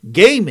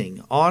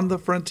Gaming on the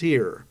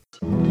Frontier.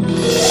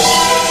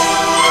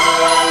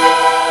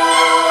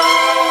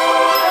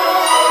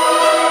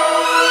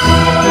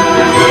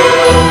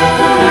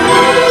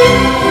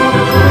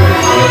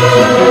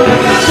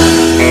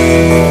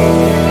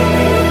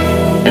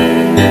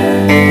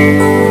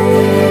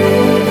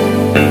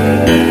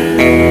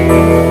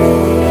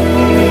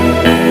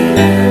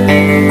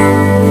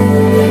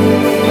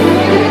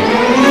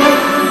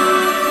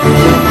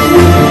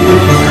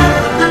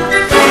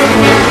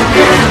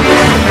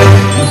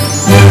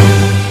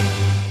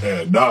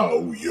 Now,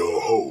 your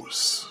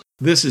host.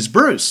 This is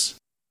Bruce.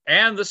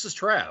 And this is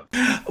Trav.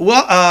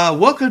 Well,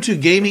 welcome to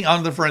Gaming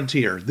on the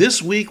Frontier. This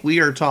week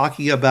we are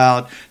talking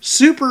about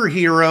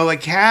superhero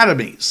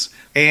academies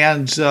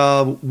and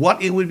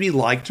what it would be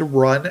like to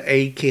run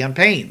a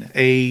campaign,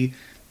 a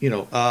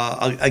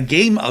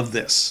game of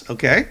this.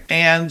 Okay,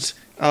 and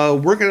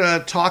we're going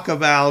to talk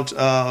about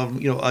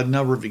a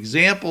number of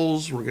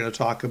examples. We're going to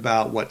talk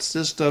about what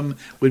system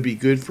would be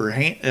good for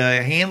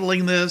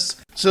handling this.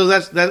 So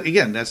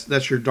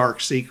that's your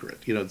dark secret.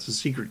 It's a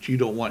secret you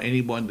don't want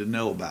anyone to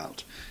know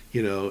about.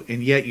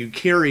 And yet you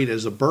carry it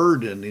as a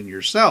burden in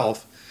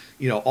yourself.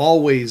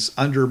 Always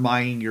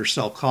undermining your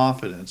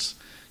self-confidence.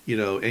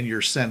 And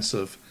your sense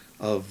of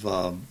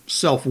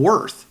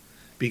self-worth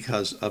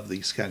because of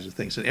these kinds of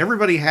things. And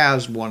everybody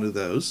has one of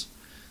those.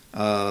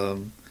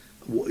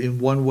 In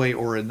one way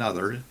or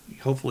another.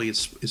 Hopefully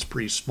it's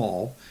pretty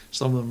small.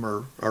 Some of them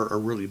are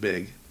really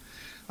big.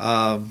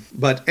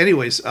 But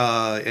anyways,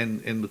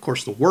 and of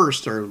course the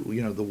worst are,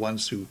 the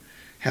ones who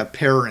have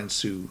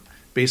parents who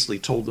basically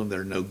told them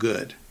they're no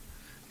good.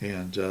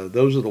 And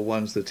those are the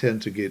ones that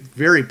tend to get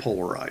very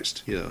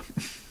polarized,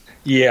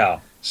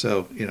 Yeah.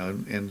 So,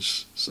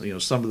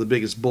 some of the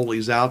biggest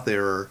bullies out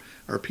there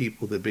are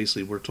people that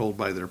basically were told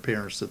by their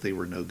parents that they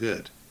were no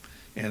good.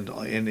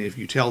 And if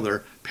you tell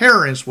their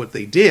parents what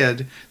they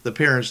did, the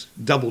parents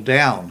double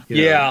down.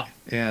 Yeah.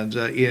 And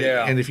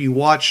if you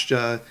watched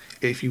the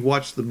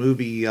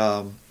movie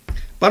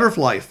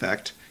Butterfly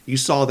Effect, you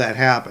saw that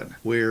happen,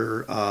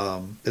 where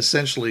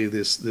essentially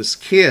this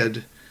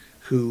kid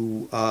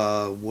who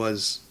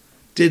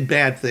did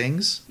bad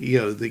things.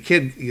 The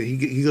kid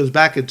he goes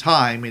back in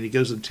time and he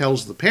goes and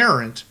tells the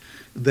parent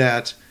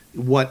that he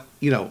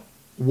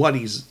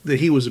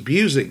was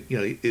abusing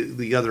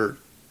the other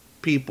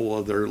people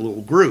of their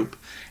little group,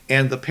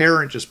 and the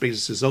parent just basically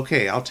says,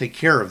 okay, I'll take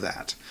care of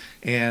that.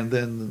 And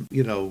then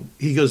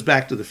he goes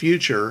back to the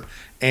future,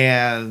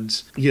 and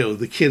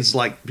the kid's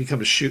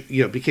became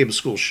a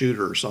school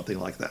shooter or something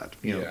like that.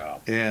 Yeah.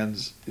 And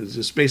it's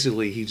just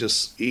basically he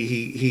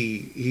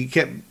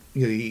kept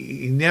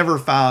he never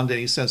found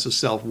any sense of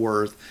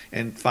self-worth,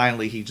 and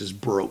finally he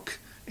just broke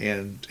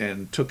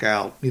and took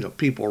out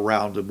people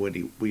around him when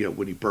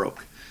he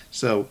broke.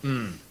 So.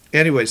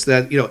 Anyways,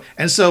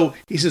 and so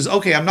he says,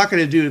 okay, I'm not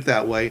going to do it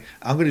that way.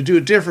 I'm going to do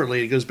it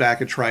differently. He goes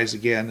back and tries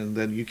again, and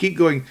then you keep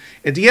going.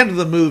 At the end of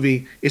the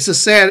movie, it's a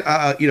sad,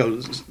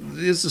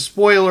 it's a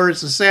spoiler.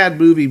 It's a sad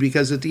movie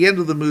because at the end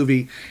of the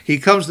movie, he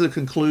comes to the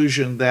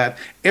conclusion that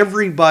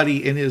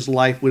everybody in his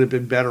life would have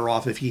been better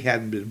off if he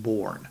hadn't been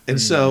born.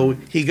 And so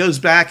he goes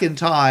back in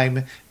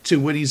time to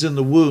when he's in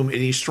the womb, and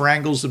he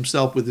strangles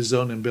himself with his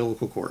own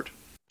umbilical cord.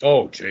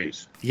 Oh,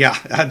 jeez. Yeah,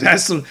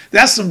 that's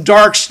some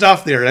dark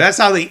stuff there. That's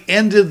how they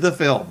ended the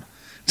film.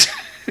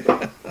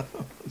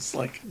 It's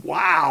like,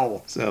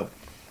 wow. So,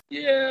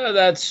 yeah,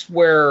 that's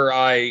where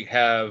I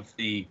have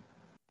the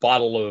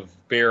bottle of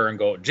beer and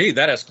go, gee,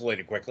 that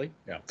escalated quickly.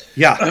 Yeah.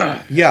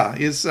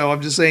 So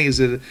I'm just saying, is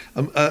it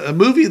a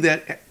movie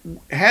that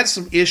had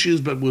some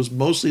issues but was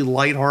mostly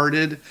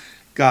lighthearted?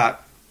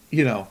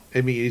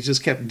 He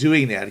just kept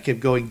doing that. It kept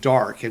going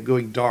dark, and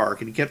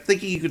he kept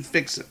thinking he could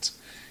fix it.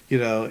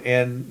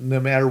 And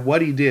no matter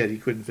what he did, he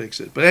couldn't fix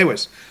it. But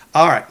anyways,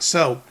 all right.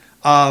 So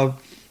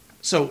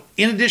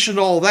in addition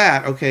to all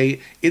that,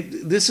 okay,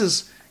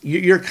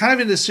 you're kind of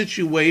in a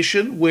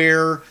situation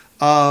where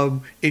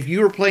if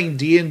you were playing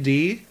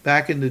D&D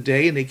back in the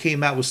day and they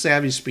came out with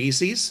Savage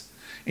Species,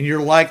 and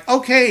you're like,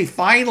 okay,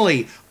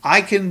 finally,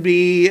 I can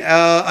be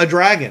a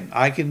dragon,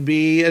 I can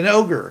be an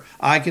ogre,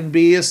 I can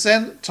be a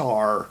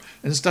centaur,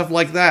 and stuff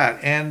like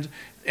that,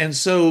 And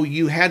so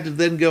you had to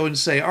then go and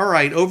say, all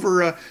right,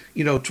 over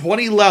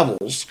 20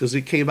 levels, because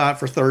it came out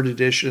for 3rd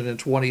edition and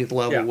 20th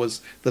level was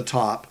the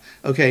top.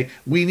 Okay,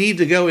 we need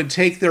to go and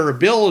take their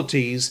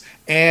abilities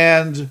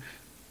and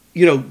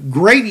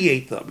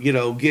gradiate them.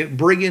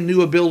 Bring in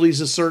new abilities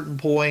at certain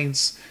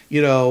points,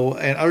 and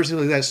other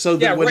things like that. So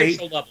that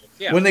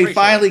when they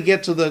finally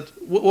get to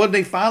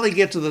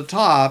the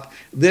top,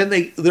 then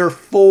they're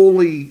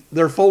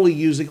fully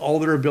using all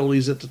their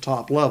abilities at the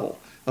top level.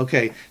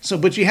 Okay,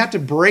 but you have to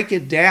break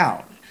it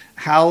down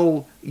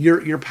how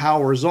your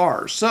powers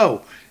are.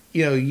 So,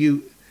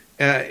 in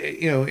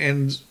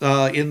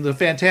the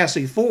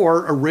Fantastic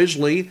Four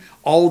originally,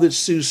 all that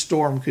Sue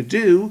Storm could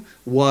do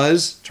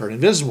was turn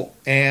invisible,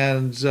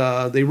 and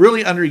they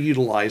really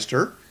underutilized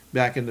her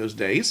back in those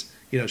days.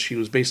 She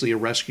was basically a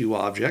rescue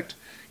object.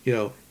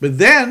 But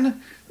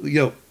then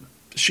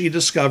she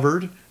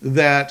discovered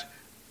that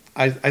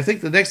I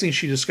think the next thing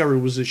she discovered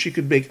was that she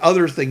could make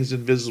other things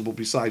invisible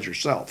besides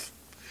herself.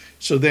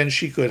 So then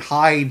she could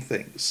hide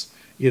things.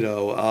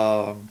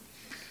 Bad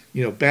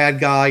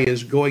guy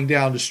is going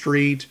down the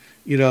street.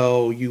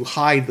 You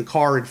hide the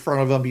car in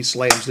front of him. He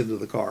slams into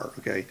the car.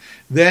 Okay.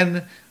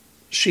 Then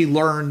she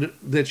learned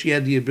that she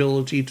had the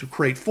ability to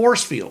create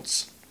force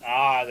fields.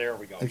 Ah, there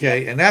we go.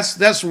 Okay, and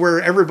that's where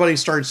everybody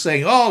starts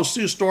saying, "Oh,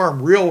 Sue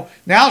Storm,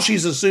 now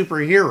she's a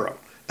superhero."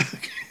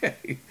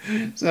 Okay,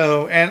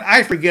 so and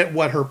I forget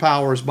what her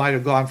powers might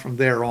have gone from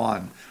there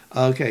on.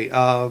 Okay,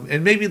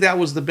 and maybe that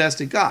was the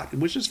best it got,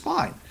 which is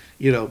fine.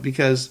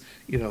 Because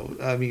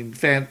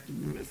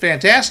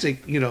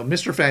Fantastic,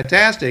 Mr.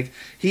 Fantastic,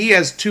 he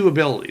has two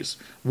abilities.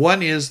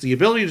 One is the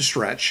ability to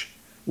stretch,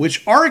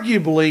 which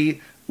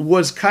arguably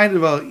was kind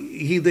of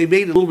they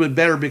made it a little bit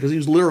better because he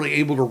was literally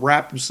able to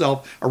wrap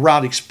himself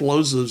around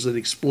explosives that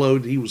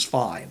explode. He was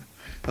fine.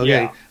 Okay.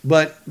 Yeah.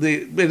 But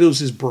it was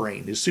his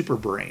brain, his super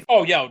brain.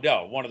 Oh, yeah,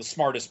 no. One of the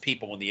smartest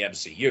people in the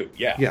MCU.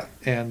 Yeah. Yeah.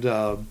 And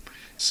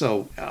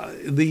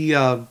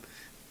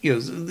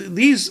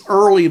these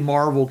early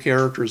Marvel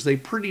characters, they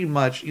pretty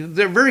much,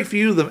 there are very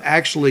few of them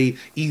actually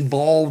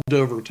evolved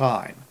over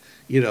time.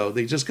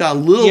 They just got a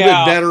little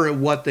bit better at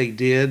what they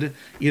did,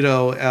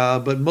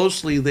 but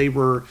mostly they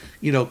were,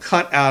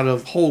 cut out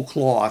of whole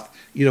cloth,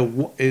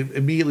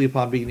 immediately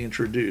upon being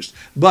introduced.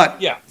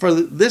 But for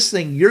this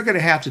thing, you're going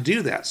to have to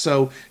do that.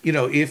 So,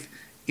 if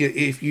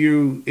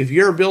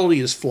your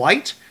ability is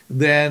flight,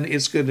 then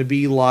it's going to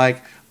be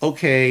like,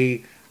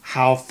 okay,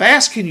 how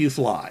fast can you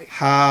fly?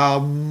 How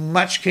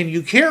much can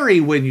you carry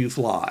when you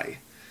fly?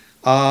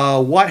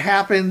 What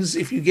happens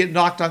if you get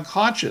knocked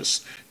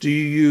unconscious? Do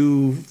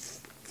you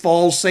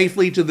fall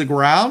safely to the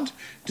ground?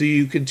 Do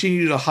you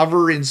continue to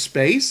hover in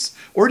space?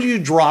 Or do you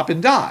drop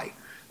and die?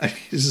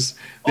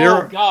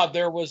 God,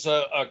 there was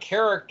a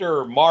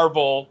character,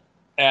 Marvel,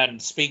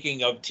 and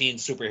speaking of teen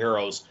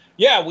superheroes,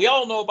 we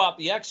all know about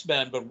the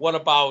X-Men, but what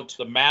about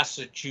the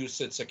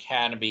Massachusetts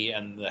Academy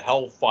and the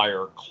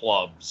Hellfire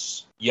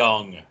Club's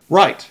young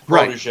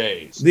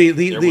proteges?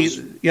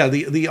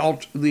 The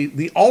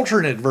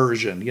alternate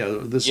version.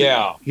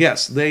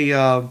 Yes, they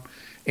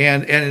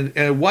and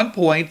at one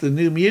point the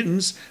New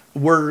Mutants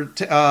were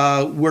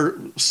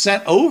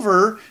sent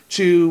over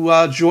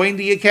to join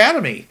the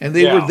Academy, and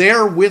they were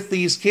there with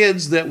these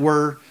kids that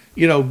were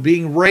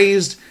being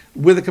raised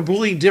with a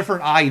completely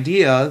different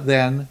idea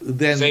than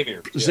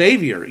Xavier.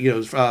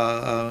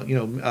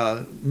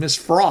 Miss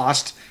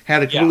Frost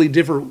had a completely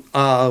different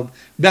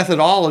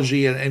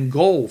methodology and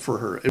goal for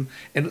her.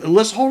 And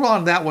let's hold on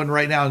to that one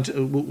right now,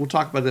 and we'll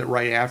talk about that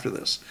right after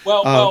this.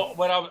 Well,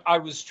 what I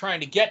was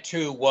trying to get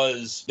to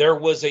was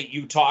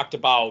you talked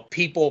about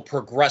people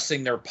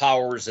progressing their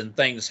powers and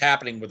things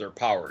happening with their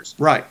powers.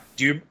 Right.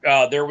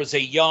 There was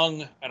a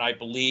young, and I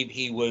believe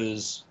he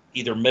was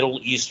either Middle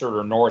Eastern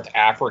or North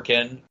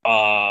African,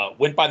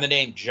 went by the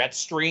name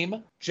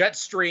Jetstream.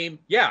 Jetstream,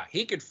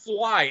 he could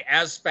fly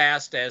as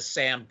fast as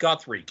Sam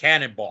Guthrie,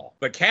 Cannonball.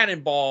 But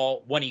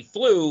Cannonball, when he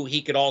flew,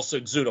 he could also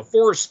exude a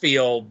force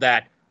field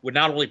that would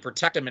not only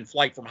protect him in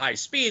flight from high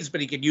speeds, but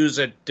he could use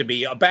it to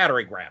be a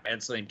battering ram,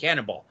 hence the name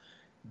Cannonball.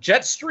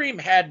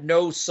 Jetstream had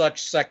no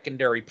such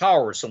secondary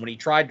power, so when he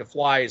tried to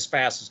fly as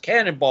fast as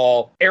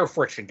Cannonball, air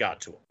friction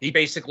got to him. He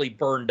basically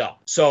burned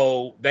up.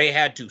 So they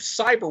had to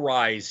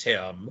cyberize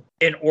him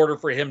in order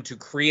for him to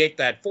create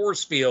that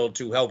force field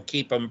to help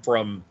keep him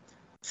from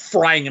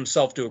frying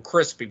himself to a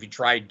crisp if he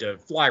tried to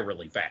fly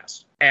really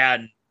fast.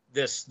 And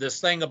this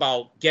thing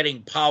about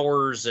getting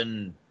powers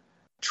and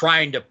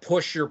trying to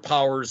push your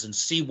powers and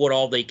see what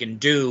all they can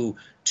do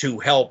to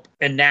help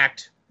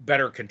enact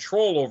better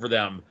control over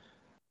them,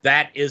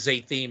 that is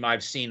a theme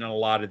I've seen in a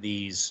lot of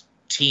these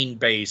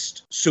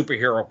teen-based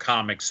superhero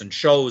comics and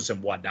shows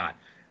and whatnot,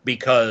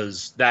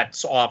 because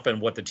that's often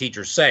what the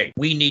teachers say.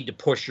 We need to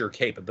push your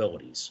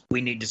capabilities.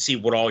 We need to see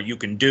what all you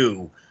can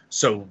do,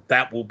 so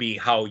that will be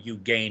how you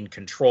gain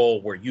control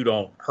where you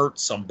don't hurt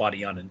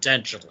somebody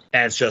unintentionally.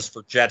 As just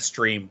for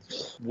Jetstream,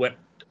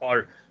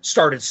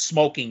 started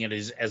smoking it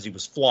as he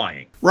was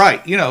flying.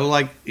 Right.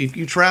 Like if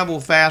you travel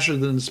faster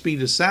than the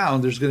speed of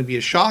sound, there's going to be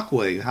a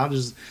shockwave.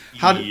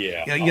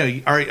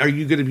 Are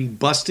you going to be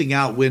busting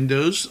out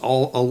windows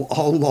all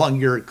along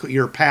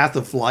your path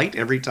of flight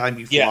every time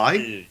you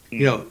fly?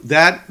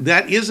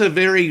 That is a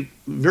very,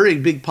 very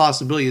big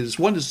possibility. It's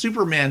one that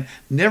Superman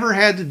never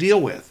had to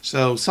deal with.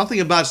 So something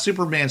about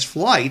Superman's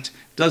flight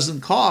doesn't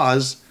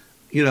cause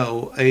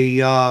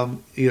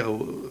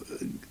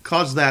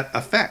cause that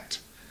effect.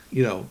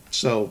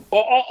 So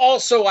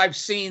also I've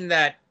seen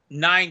that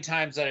 9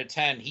 times out of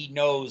 10, he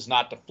knows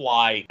not to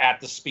fly at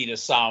the speed of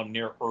sound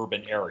near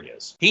urban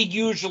areas. He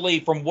usually,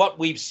 from what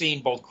we've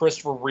seen, both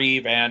Christopher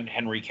Reeve and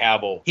Henry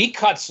Cavill, he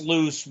cuts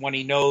loose when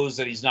he knows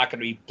that he's not going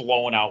to be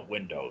blowing out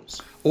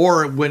windows.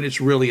 Or when it's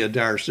really a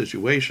dire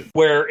situation.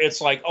 Where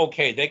it's like,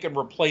 okay, they can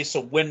replace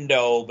a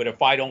window, but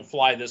if I don't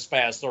fly this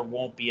fast, there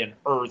won't be an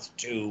earth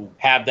to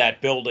have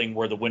that building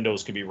where the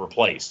windows can be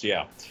replaced.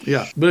 Yeah.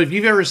 Yeah. But if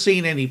you've ever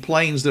seen any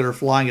planes that are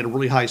flying at a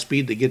really high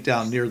speed to get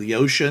down near the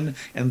ocean,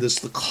 and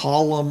the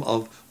column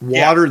of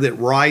water that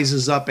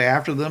rises up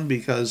after them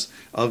because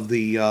of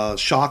the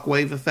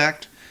shockwave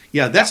effect.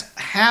 Yeah, that's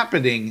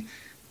happening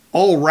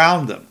all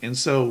around them. And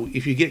so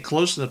if you get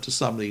close enough to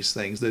some of these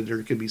things, then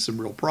there could be some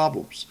real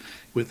problems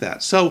with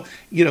that. So,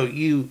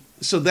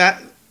 so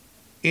that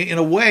in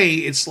a way,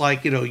 it's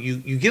like,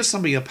 you give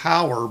somebody a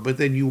power, but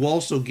then you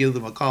also give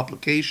them a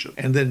complication.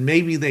 And then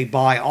maybe they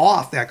buy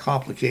off that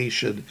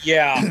complication.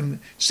 Yeah.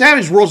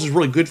 Savage Worlds is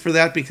really good for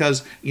that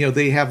because,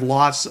 they have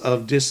lots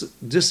of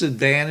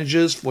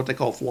disadvantages, what they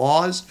call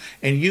flaws.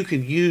 And you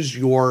can use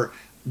your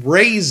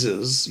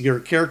raises,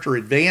 your character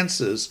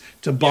advances,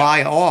 to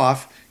buy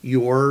off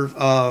your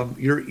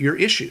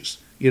issues,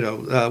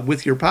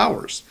 with your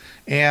powers.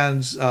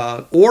 And,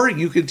 or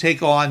you can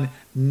take on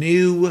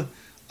new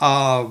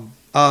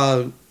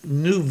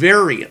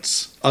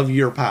variants of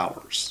your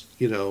powers.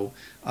 In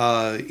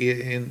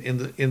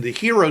the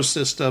hero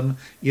system,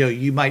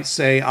 you might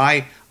say,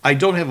 I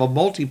don't have a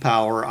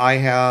multi-power. I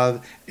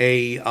have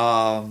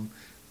an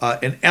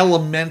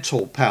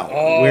elemental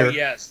power where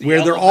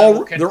they're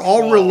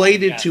all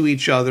related to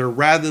each other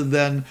rather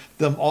than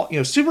them all.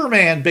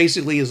 Superman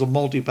basically is a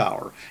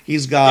multi-power.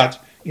 He's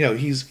got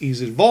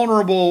he's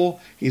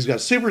invulnerable. He's got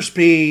super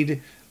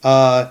speed.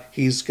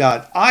 He's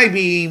got eye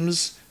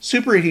beams,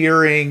 super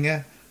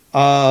hearing,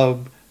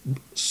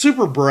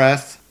 super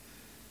breath,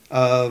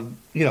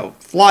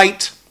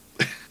 flight,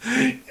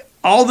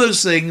 all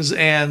those things.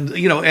 And,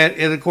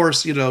 and of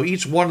course,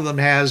 each one of them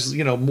has,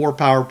 more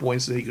power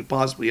points than he could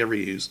possibly ever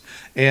use.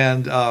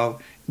 And,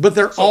 but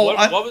they're all,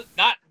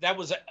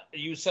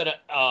 you said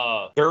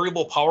a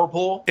variable power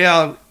pool?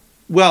 Yeah.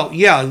 Well,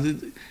 yeah.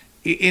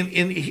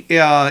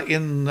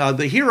 In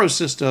the hero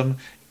system,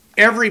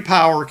 every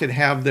power can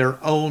have their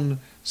own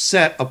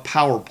set of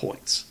power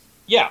points.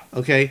 Yeah.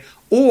 Okay.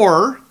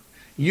 Or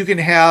you can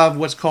have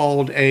what's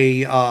called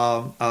a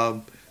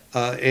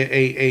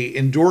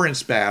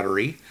endurance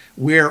battery,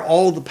 where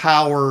all the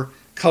power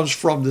comes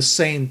from the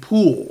same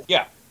pool.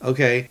 Yeah.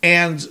 Okay.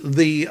 And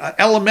the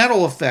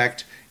elemental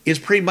effect is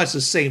pretty much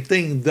the same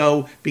thing,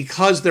 though,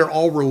 because they're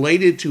all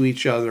related to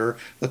each other,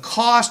 the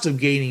cost of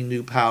gaining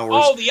new powers.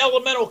 Oh, the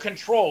elemental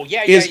control.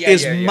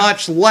 Is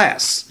much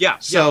less. Yeah.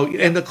 So,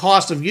 and the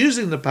cost of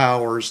using the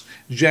powers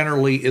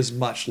generally is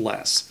much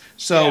less.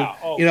 So,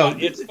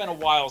 it's been a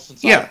while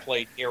since I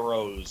played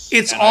Heroes. I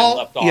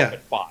left off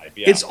at 5.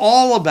 Yeah. It's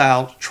all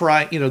about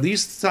trying,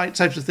 these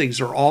types of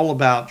things are all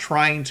about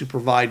trying to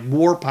provide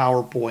more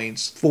power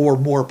points for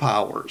more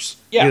powers.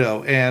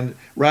 Yeah. And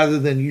rather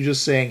than you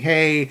just saying,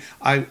 hey,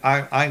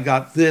 I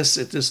got this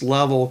at this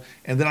level,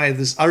 and then I have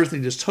this other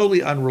thing that's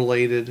totally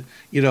unrelated,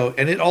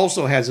 and it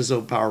also has its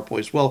own power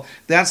points. Well,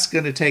 that's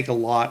going to take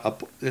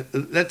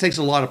that takes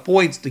a lot of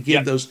points to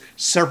give those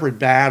separate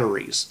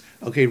batteries.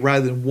 Okay,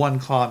 rather than one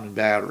common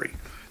battery.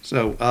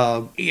 So,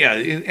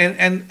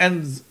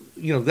 and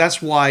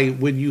that's why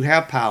when you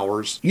have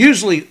powers,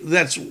 usually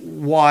that's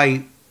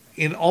why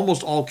in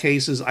almost all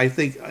cases, I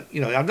think,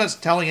 I'm not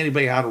telling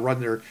anybody how to run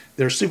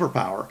their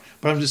superpower,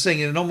 but I'm just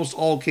saying in almost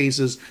all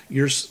cases,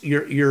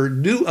 your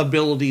new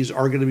abilities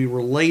are going to be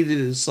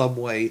related in some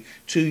way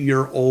to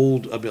your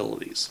old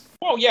abilities.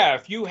 Well, yeah,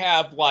 if you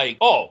have I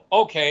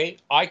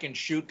can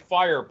shoot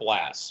fire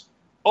blasts.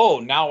 Oh,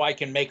 now I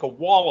can make a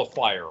wall of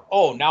fire.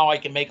 Oh, now I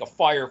can make a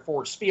fire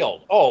force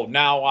field. Oh,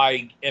 now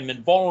I am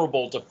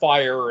invulnerable to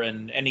fire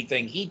and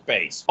anything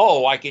heat-based.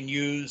 Oh, I can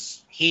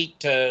use heat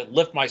to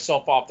lift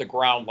myself off the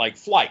ground like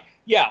flight.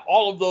 Yeah,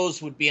 all of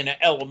those would be in an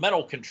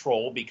elemental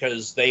control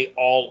because they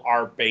all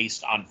are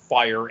based on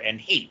fire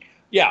and heat.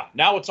 Yeah,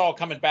 now it's all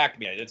coming back to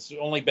me. It's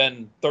only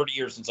been 30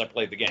 years since I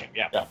played the game.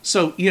 Yeah.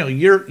 So,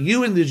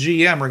 you and the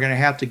GM are going to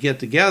have to get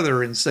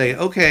together and say,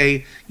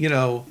 okay,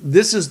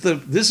 this is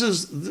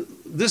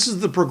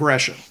the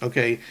progression.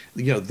 Okay,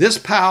 this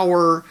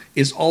power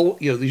is all,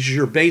 this is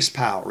your base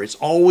power. It's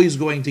always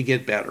going to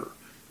get better.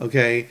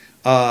 Okay,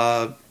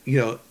 but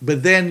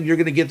then you're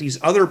going to get these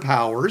other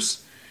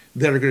powers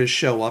that are going to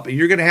show up, and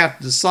you're going to have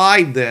to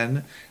decide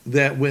then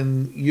that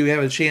when you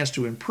have a chance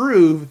to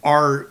improve,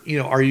 are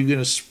you going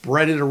to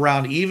spread it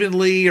around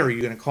evenly? Are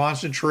you going to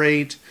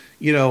concentrate,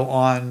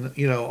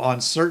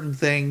 on certain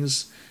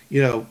things?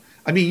 I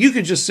mean, you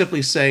could just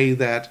simply say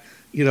that,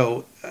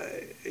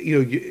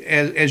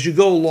 as you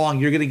go along,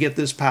 you're going to get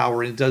this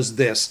power and it does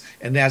this,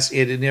 and that's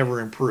it. It never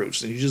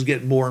improves, and you just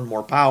get more and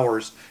more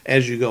powers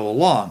as you go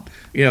along.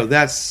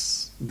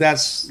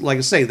 That's like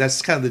I say,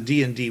 that's kind of the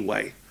D&D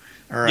way.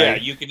 All right. Yeah,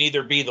 you can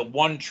either be the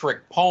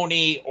one-trick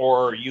pony,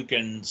 or you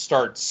can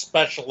start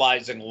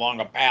specializing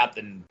along a path.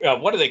 And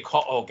what do they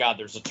call? Oh God,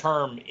 there's a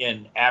term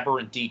in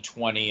Aberrant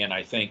D20, and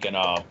I think in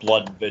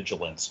Blood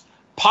Vigilance.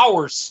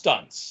 Power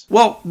stunts.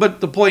 Well,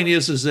 but the point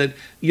is that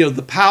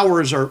the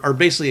powers are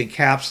basically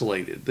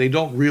encapsulated. They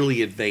don't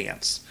really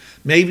advance.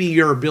 Maybe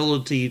your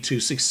ability to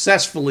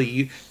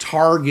successfully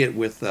target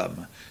with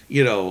them,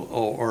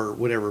 or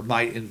whatever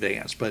might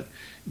advance. But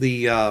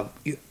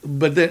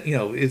but then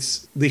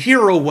it's the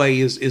hero way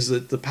is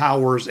that the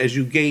powers, as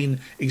you gain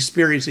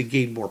experience and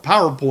gain more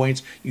power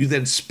points, you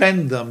then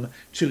spend them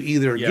to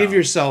either give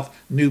yourself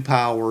new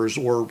powers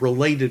or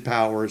related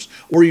powers,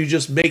 or you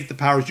just make the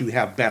powers you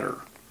have better.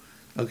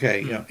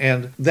 Okay,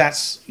 and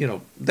that's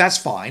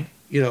fine.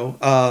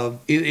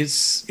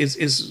 It's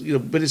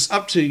but it's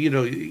up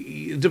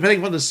to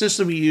depending on the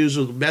system you use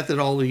or the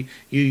methodology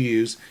you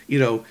use.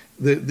 You and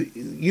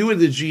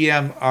the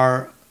GM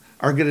are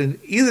going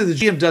to, either the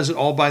GM does it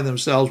all by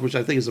themselves, which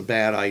I think is a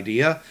bad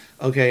idea.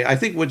 Okay, I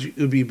think what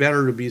would be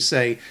better to be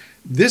say,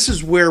 this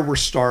is where we're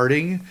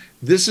starting,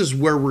 this is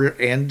where we're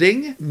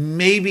ending.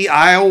 Maybe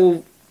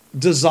I'll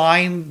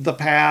design the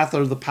path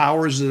or the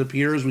powers that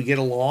appear as we get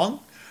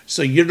along.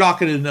 So you're not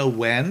going to know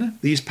when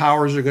these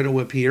powers are going to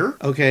appear,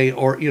 okay,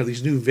 or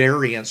these new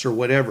variants or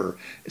whatever.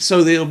 So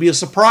it'll be a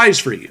surprise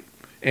for you,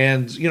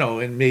 and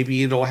and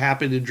maybe it'll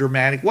happen in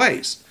dramatic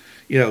ways.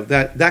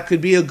 That could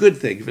be a good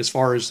thing as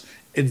far as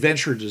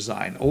adventure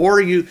design.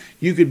 Or you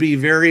could be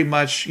very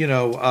much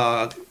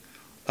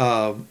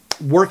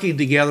working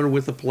together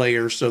with the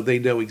players so they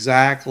know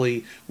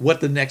exactly what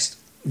the next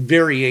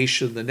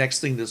variation, the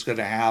next thing that's going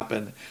to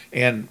happen,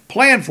 and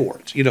plan for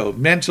it.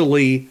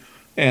 Mentally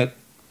and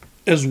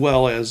as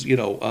well as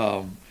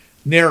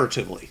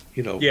narratively.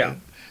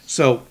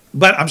 So,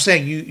 but I'm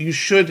saying you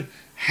should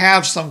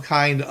have some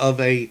kind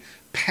of a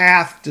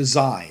path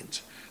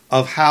designed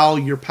of how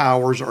your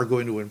powers are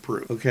going to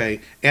improve. Okay,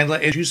 and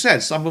as you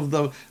said, some of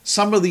the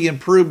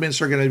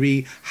improvements are going to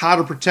be how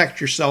to protect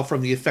yourself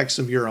from the effects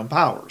of your own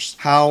powers.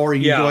 How are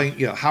you going?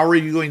 How are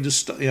you going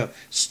to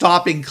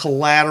stopping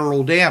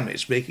collateral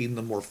damage, making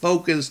them more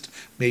focused,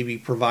 maybe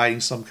providing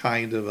some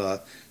kind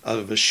of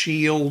a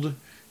shield.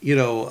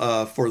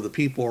 For the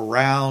people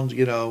around,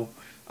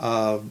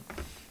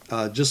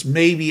 just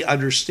maybe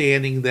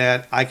understanding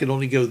that I can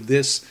only go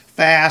this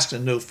fast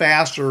and no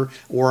faster,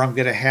 or I'm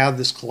going to have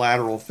this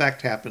collateral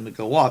effect happen to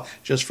go off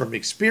just from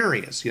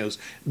experience.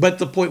 But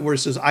the point where it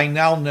says I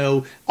now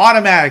know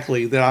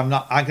automatically that I'm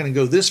going to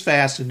go this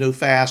fast and no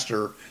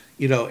faster,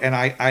 and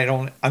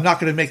I'm not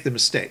going to make the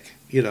mistake,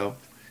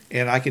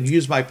 and I can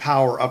use my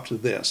power up to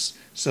this.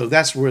 So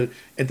that's where,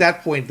 at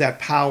that point,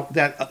 that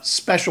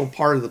special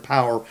part of the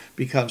power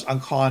becomes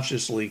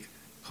unconsciously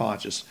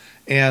conscious,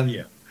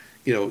 and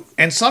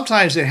and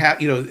sometimes it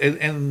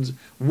and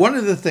one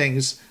of the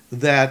things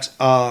that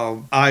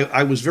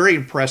I was very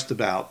impressed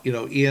about,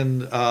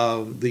 in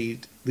the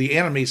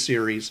anime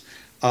series,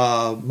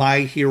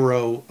 My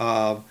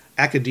Hero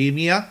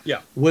Academia,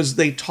 was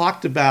they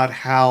talked about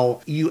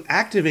how you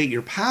activate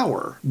your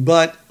power,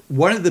 but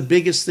one of the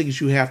biggest things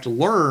you have to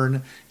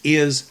learn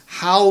is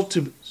how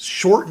to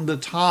shorten the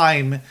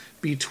time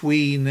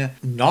between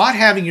not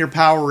having your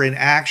power in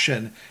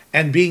action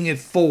and being at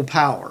full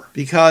power.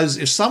 Because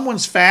if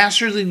someone's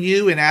faster than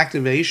you in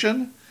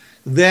activation,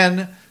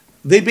 then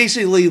they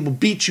basically will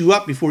beat you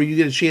up before you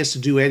get a chance to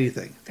do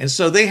anything. And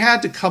so they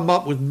had to come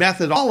up with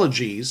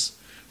methodologies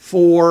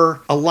for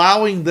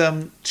allowing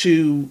them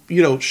to,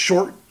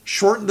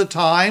 shorten the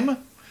time.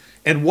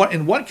 And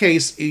in one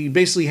case, he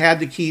basically had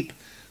to keep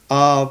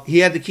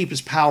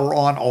his power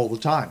on all the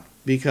time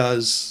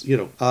because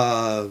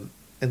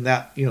and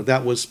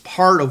that was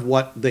part of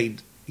what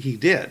he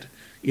did,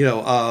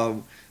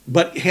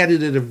 but had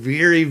it at a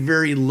very,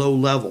 very low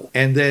level,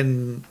 and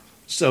then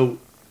so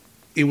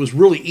it was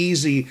really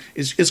easy.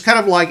 It's kind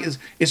of like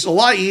it's a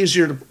lot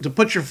easier to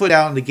put your foot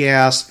out on the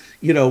gas,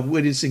 and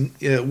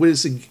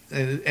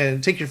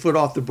take your foot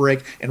off the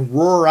brake and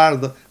roar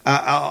out of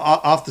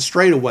off the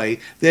straightaway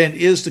than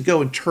it is to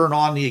go and turn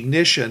on the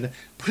ignition,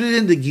 put it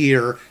into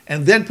gear,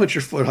 and then put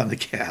your foot on the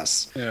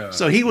gas. Yeah.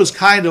 So he was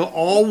kind of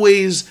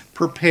always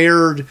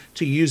prepared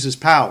to use his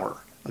power.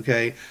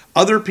 Okay,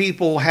 other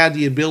people had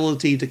the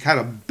ability to kind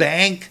of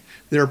bank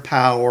their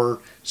power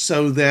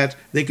so that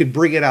they could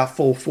bring it out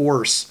full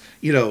force.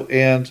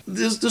 And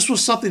this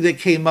was something that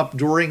came up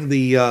during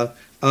the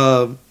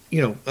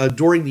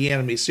during the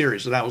anime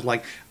series, and I was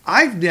like,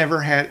 I've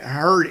never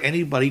heard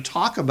anybody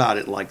talk about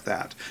it like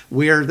that,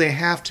 where they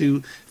have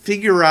to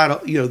figure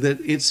out, that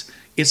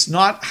it's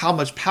not how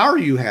much power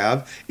you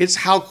have, it's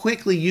how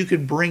quickly you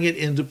can bring it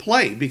into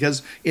play.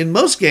 Because in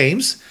most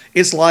games,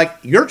 it's like,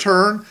 your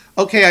turn,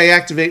 okay, I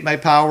activate my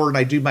power and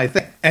I do my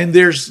thing. And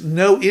there's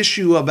no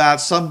issue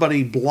about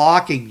somebody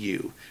blocking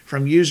you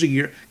from using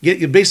you're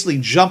basically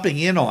jumping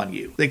in on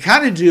you. They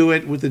kind of do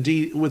it with the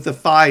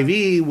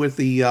 5e with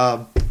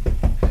the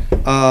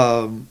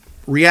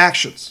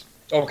reactions.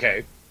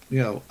 Okay.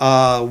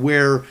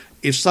 Where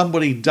if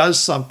somebody does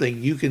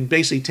something, you can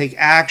basically take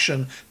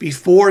action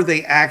before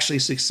they actually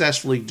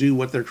successfully do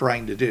what they're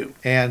trying to do,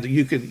 and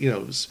you can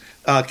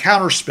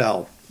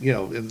counterspell,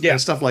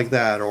 and stuff like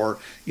that, or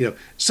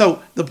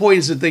So the point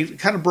is that they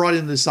kind of brought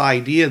in this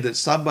idea that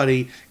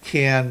somebody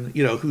can,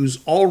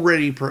 who's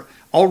already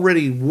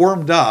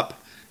warmed up,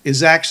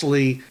 is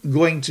actually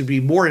going to be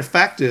more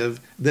effective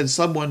than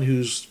someone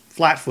who's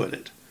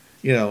flat-footed.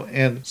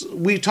 And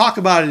we talk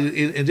about it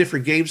in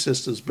different game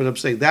systems, but I'm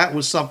saying that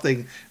was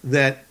something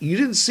that you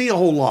didn't see a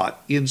whole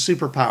lot in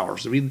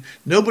superpowers. I mean,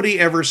 nobody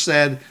ever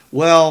said,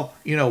 well,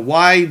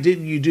 why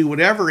didn't you do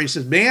whatever? He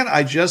said, man,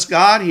 I just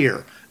got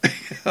here.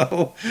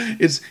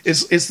 It's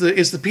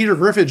the Peter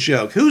Griffin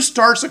joke. Who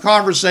starts a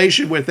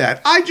conversation with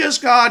that? I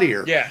just got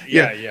here.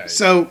 Yeah.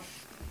 So,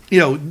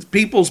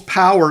 people's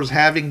powers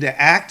having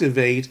to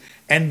activate,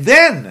 and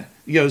then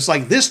it's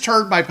like this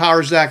turn my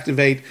powers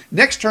activate.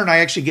 Next turn I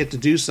actually get to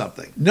do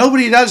something.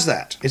 Nobody does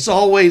that. It's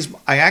always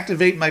I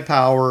activate my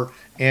power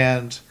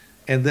and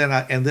then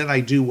I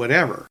do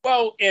whatever.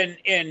 Well,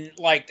 in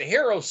like the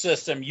hero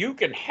system, you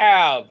can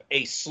have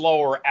a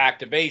slower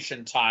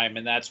activation time,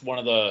 and that's one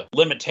of the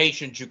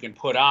limitations you can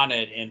put on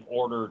it in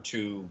order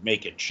to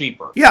make it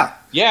cheaper. Yeah.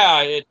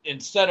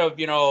 Instead of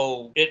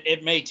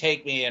it may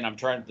take me, and I'm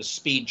trying the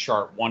speed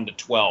chart 1 to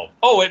 12.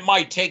 Oh, it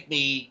might take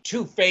me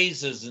 2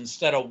 phases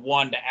instead of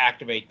 1 to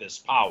activate this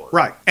power.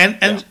 Right,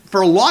 and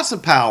for lots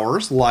of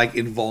powers like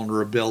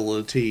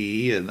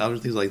invulnerability and other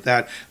things like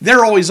that,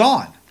 they're always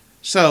on.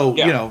 So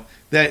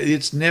that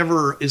it's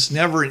never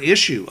an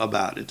issue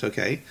about it.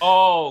 Okay.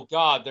 Oh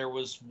God, there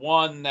was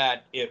one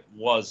that it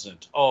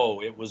wasn't.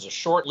 Oh, it was a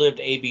short-lived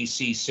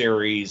ABC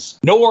series,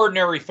 No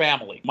Ordinary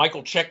Family.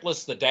 Michael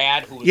Chiklis, the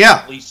dad, who was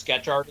the lead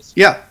sketch artist.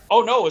 Yeah.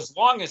 Oh no, as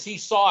long as he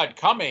saw it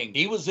coming,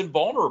 he was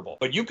invulnerable.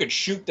 But you could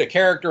shoot the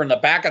character in the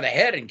back of the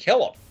head and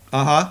kill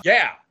him.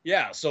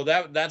 Yeah. So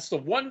that's the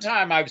one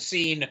time I've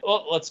seen.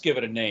 Well, let's give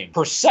it a name: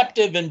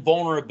 perceptive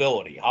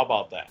invulnerability. How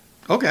about that?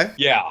 Okay.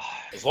 Yeah.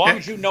 As long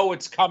as you know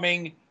it's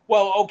coming.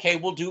 Well, okay,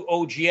 we'll do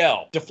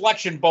OGL.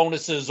 Deflection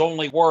bonuses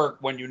only work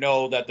when you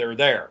know that they're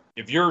there.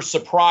 If you're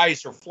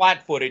surprised or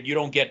flat-footed, you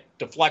don't get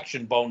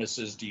deflection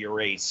bonuses to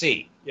your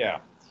AC. Yeah.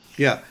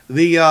 Yeah.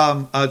 The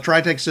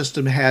Tritech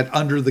system had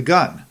under the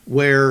gun,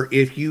 where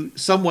if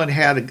someone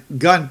had a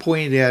gun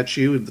pointed at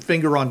you and the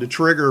finger on the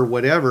trigger or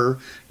whatever,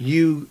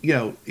 it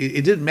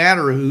didn't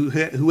matter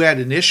who had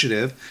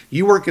initiative.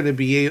 You weren't going to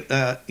be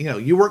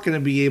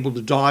able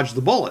to dodge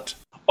the bullet.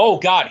 Oh,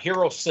 God,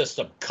 hero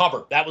system,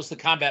 cover. That was the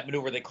combat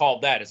maneuver they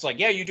called that. It's like,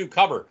 yeah, you do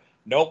cover.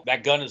 Nope,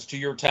 that gun is to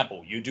your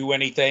temple. You do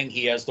anything,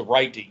 he has the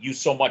right to use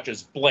so much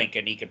as blink,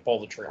 and he can pull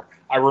the trigger.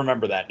 I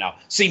remember that now.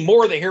 See,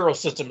 more of the hero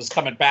system is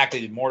coming back to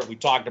the more that we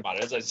talked about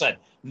it. As I said,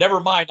 never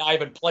mind, I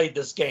haven't played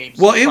this game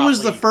since it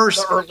was the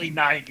early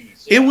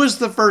 90s. It was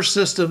the first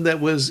system that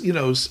was,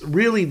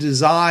 really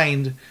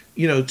designed,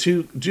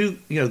 to do,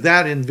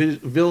 that in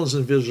Villains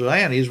and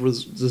Vigilantes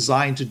was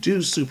designed to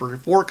do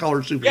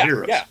four-color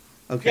superheroes. Yeah.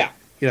 Okay.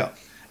 Yeah.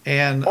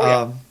 And,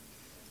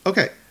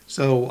 okay.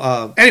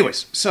 So,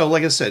 anyways, so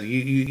like I said,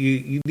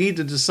 you need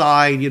to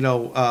decide,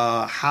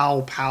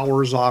 how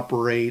powers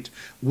operate,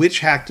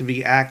 which have to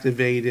be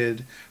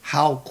activated,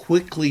 how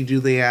quickly do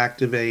they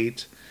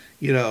activate,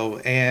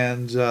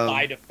 and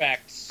side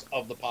effects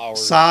of the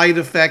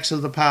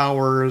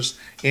powers,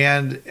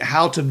 and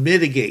how to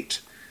mitigate,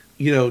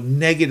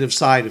 negative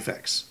side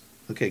effects.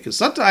 Okay, because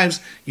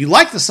sometimes you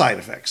like the side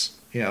effects.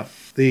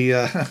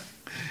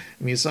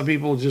 I mean, some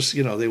people just,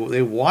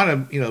 they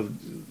want to,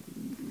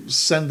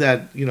 send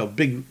that,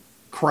 big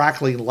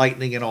crackling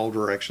lightning in all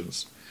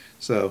directions.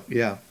 So,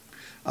 yeah.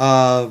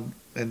 And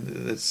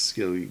it's,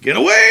 get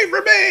away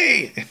from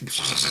me!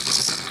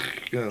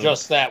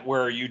 Just that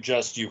where you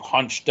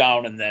hunch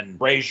down and then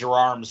raise your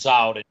arms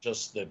out at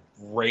just the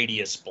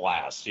radius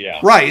blast. Yeah.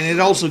 Right. And it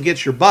also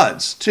gets your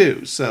buds,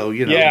 too. So,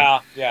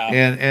 Yeah.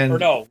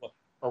 And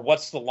or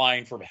what's the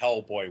line from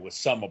Hellboy with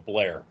Selma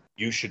Blair?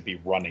 You should be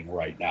running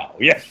right now.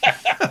 Yeah.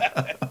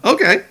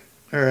 Okay.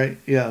 All right.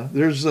 Yeah.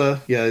 There's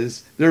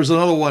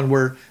another one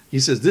where he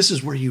says, "This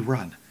is where you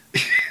run."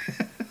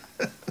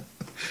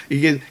 He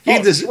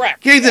gave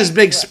this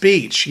big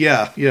speech.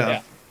 Yeah.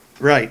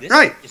 Right. This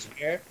is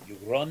where you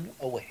run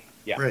away.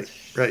 Yeah.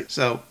 Right.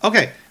 So,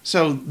 okay.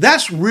 So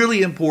that's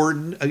really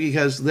important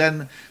because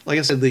then, like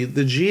I said, the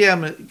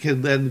GM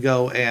can then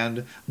go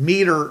and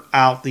meter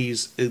out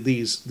these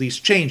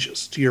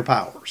changes to your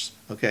powers.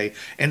 Okay.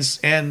 And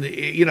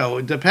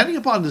depending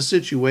upon the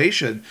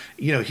situation,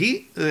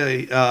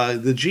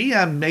 the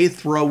GM may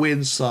throw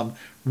in some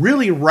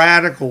really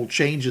radical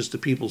changes to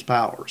people's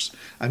powers.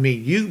 I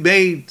mean, he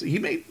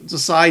may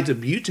decide to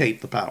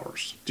mutate the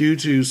powers due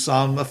to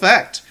some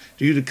effect,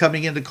 due to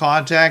coming into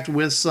contact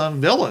with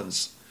some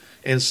villains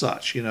and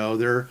such.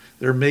 There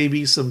may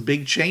be some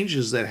big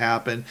changes that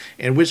happen,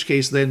 in which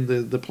case then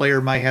the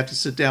player might have to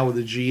sit down with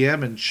the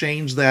GM and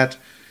change that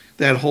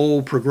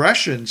whole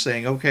progression,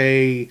 saying,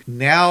 okay,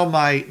 now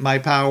my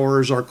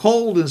powers are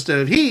cold instead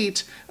of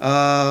heat.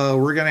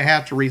 We're going to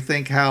have to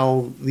rethink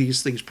how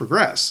these things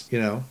progress,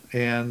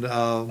 and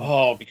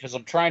because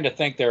I'm trying to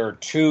think, there are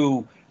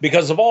two,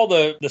 because of all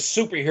the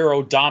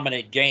superhero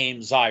dominant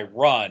games I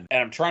run,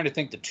 and I'm trying to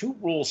think the two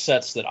rule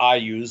sets that I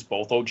use,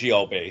 both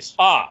OGL based.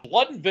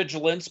 Blood and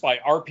Vigilance by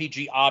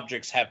RPG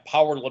Objects have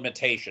power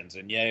limitations,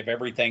 and you have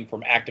everything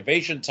from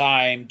activation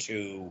time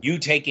to you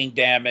taking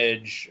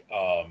damage,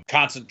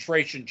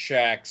 concentration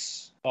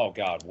checks. Oh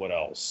God, what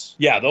else?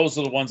 Yeah, those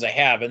are the ones I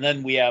have. And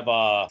then we have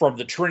from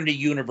the Trinity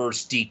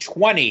Universe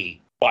D20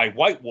 by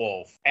White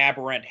Wolf,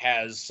 Aberrant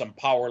has some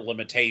power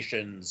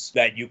limitations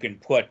that you can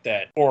put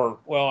that, or,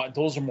 well,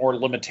 those are more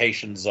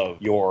limitations of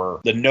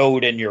the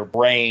node in your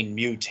brain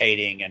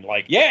mutating and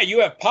like, yeah,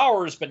 you have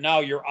powers, but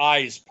now your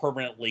eyes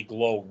permanently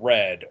glow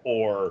red,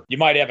 or you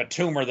might have a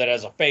tumor that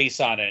has a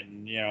face on it,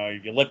 and,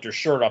 if you lift your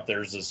shirt up,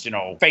 there's this,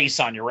 face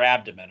on your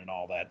abdomen and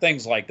all that,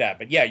 things like that.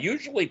 But yeah,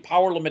 usually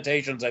power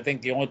limitations, I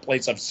think the only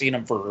place I've seen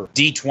them for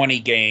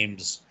D20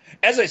 games.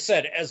 As I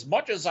said, as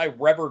much as I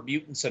revered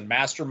Mutants and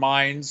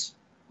Masterminds,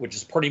 which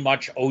is pretty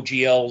much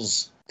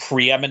OGL's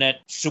preeminent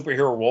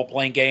superhero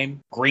role-playing game.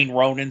 Green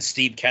Ronin,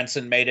 Steve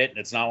Kenson made it, and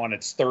it's now on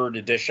its 3rd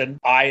edition.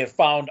 I have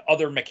found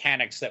other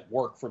mechanics that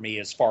work for me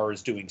as far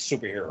as doing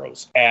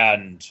superheroes.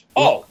 And,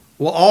 well,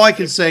 all I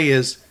can say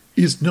is,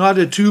 it's not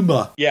a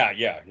tumor. Yeah.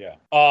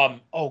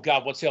 Oh,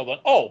 God, what's the other one?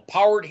 Oh,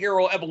 Powered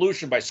Hero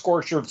Evolution by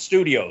Scorched Earth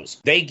Studios.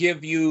 They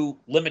give you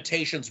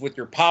limitations with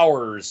your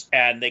powers,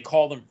 and they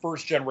call them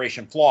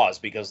first-generation flaws,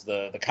 because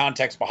the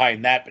context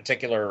behind that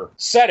particular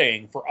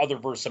setting for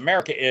Otherverse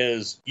America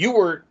is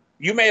you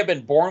may have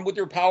been born with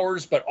your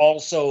powers, but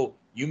also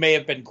you may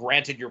have been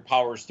granted your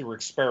powers through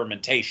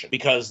experimentation,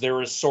 because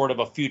there is sort of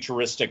a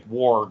futuristic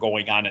war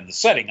going on in the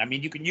setting. I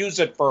mean, you can use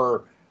it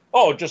for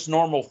just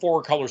normal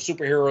 4-color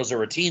superheroes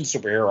or a teen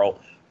superhero,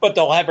 but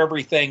they'll have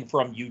everything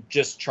from you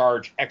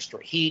discharge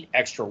extra heat,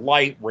 extra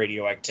light,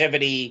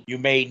 radioactivity. You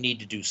may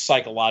need to do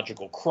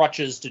psychological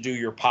crutches to do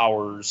your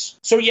powers.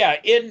 So yeah,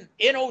 in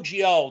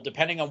OGL,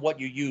 depending on what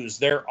you use,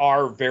 there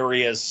are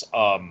various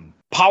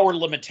power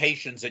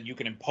limitations that you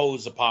can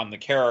impose upon the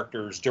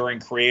characters during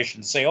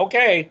creation. Say,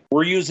 okay,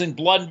 we're using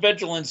blood and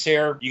vigilance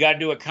here. You got to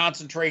do a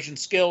concentration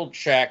skill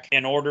check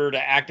in order to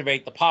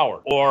activate the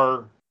power.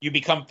 Or you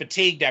become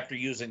fatigued after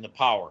using the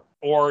power,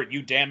 or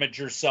you damage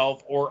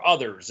yourself or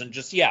others. And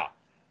just,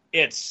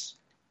 it's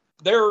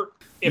there.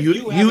 If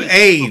you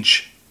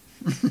age.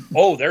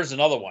 Oh, there's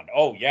another one.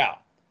 Oh, yeah.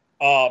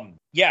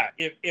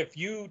 If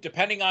you,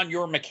 depending on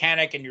your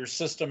mechanic and your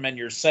system and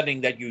your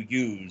setting that you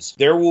use,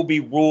 there will be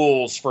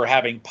rules for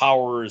having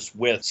powers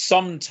with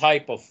some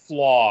type of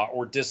flaw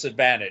or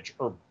disadvantage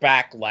or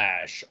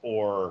backlash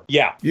or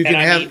You can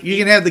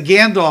have the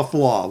Gandalf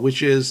flaw,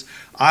 which is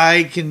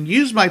I can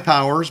use my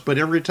powers, but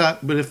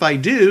if I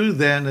do,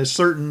 then a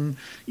certain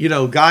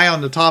guy on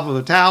the top of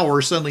a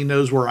tower suddenly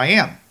knows where I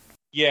am.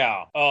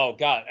 Yeah. Oh,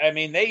 God. I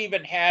mean, they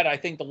even had, I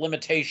think, the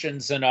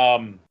limitations in,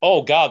 the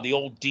old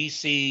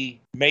DC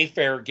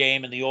Mayfair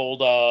game and the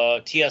old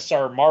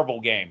TSR Marvel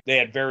game. They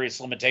had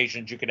various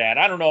limitations you could add.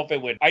 I don't know if it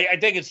would. I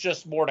think it's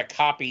just more to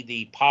copy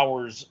the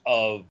powers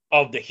of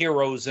the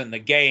heroes in the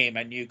game,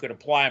 and you could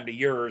apply them to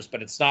yours,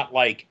 but it's not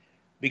like,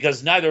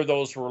 because neither of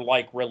those were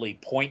like really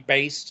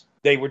point-based.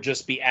 They would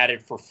just be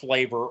added for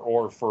flavor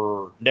or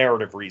for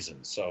narrative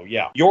reasons. So,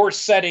 yeah. Your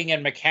setting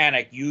and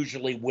mechanic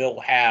usually will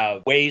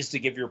have ways to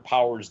give your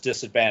powers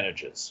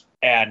disadvantages.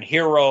 And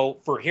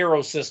for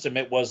Hero System,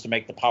 it was to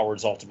make the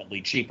powers ultimately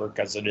cheaper,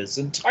 because it is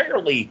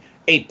entirely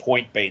a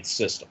point-based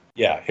system.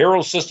 Yeah,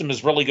 Hero System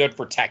is really good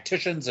for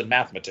tacticians and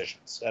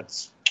mathematicians.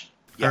 That's...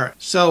 Yeah. All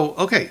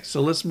right.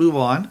 So let's move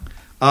on.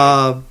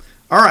 All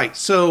right.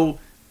 So,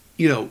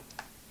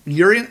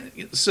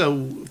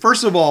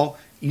 first of all,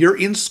 you're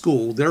in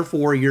school,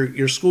 therefore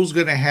your school's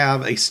going to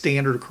have a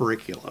standard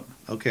curriculum,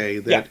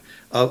 okay,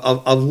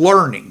 of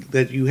learning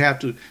that you have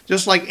to,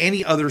 just like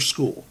any other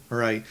school, all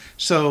right?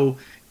 So,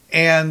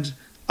 and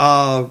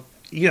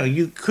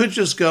you could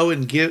just go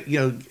and give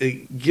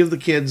the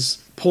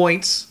kids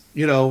points,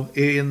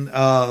 in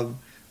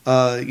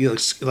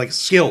like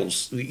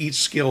skills, each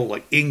skill,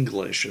 like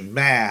English and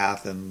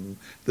math and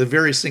the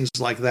various things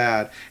like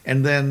that.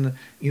 And then,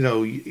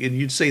 and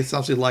you'd say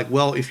something like,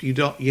 well, if you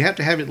don't, you have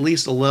to have at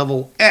least a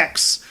level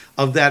X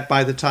of that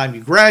by the time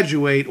you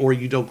graduate, or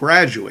you don't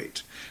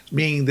graduate.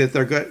 Meaning that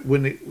they're good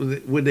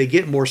when they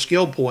get more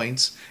skill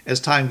points as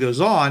time goes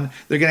on,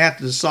 they're going to have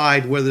to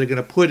decide whether they're going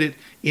to put it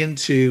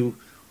into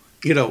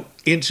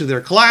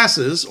their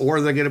classes, or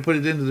they're going to put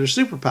it into their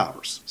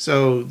superpowers.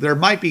 So there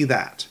might be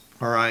that.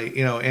 All right,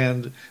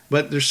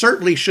 but there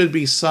certainly should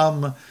be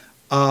some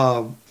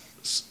of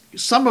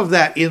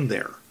that in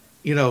there,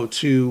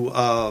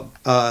 so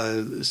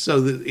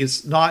that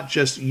it's not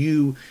just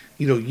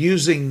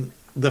using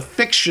the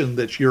fiction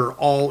that you're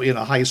all in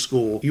a high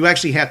school. You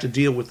actually have to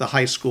deal with the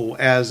high school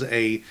as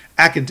a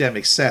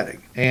academic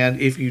setting, and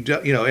if you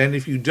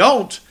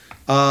don't,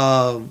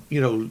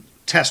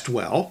 test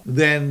well,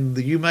 then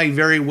you may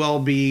very well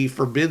be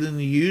forbidden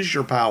to use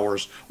your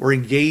powers or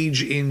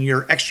engage in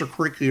your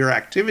extracurricular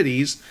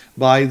activities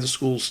by the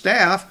school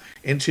staff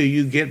until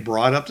you get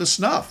brought up to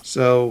snuff.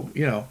 So,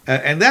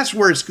 and that's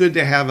where it's good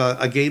to have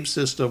a game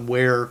system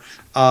where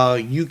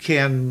you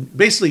can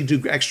basically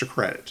do extra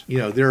credit.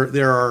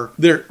 There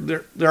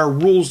are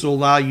rules to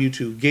allow you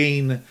to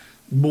gain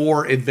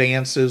more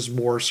advances,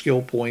 more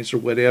skill points or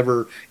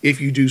whatever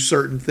if you do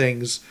certain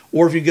things,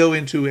 or if you go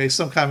into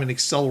some kind of an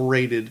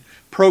accelerated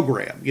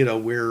program,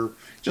 where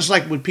just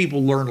like when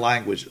people learn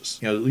languages,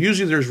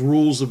 usually there's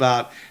rules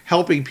about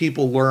helping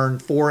people learn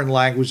foreign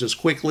languages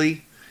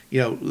quickly,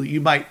 you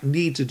might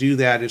need to do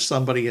that if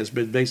somebody has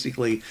been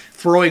basically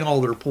throwing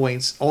all their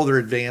points, all their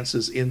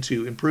advances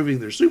into improving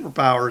their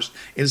superpowers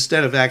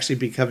instead of actually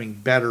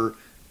becoming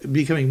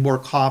more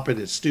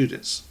competent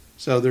students.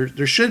 So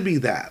there should be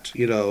that,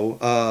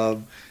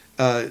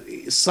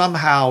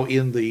 somehow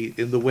in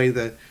the way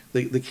that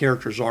the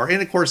characters are,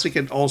 and of course it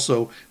can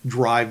also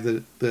drive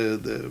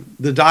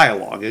the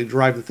dialogue and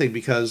drive the thing,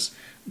 because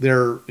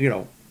there's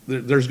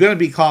going to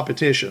be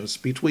competitions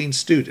between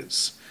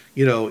students,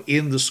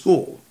 in the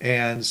school,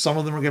 and some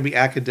of them are going to be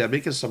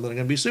academic and some of them are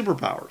going to be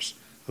superpowers.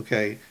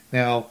 Okay,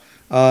 now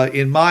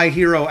in My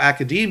Hero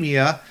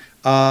Academia,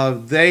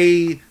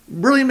 they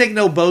really make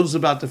no bones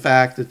about the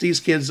fact that these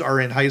kids are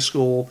in high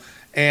school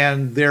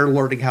and they're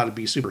learning how to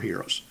be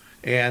superheroes,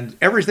 and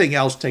everything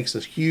else takes a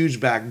huge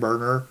back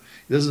burner.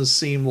 It doesn't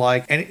seem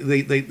like, and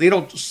they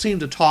don't seem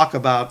to talk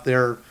about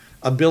their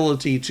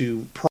ability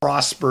to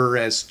prosper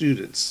as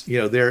students.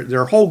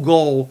 Their whole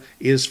goal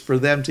is for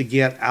them to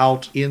get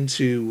out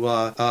into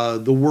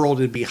the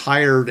world and be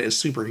hired as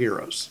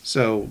superheroes.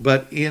 So,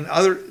 but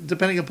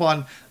depending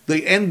upon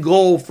the end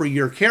goal for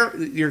your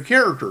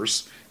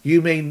characters,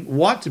 you may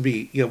want to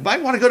be,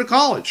 might want to go to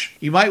college.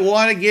 You might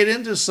want to get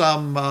into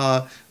some,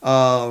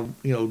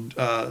 DARPA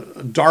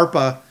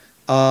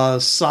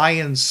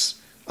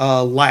science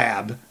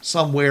lab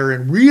somewhere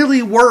and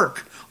really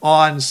work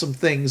on some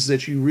things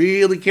that you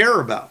really care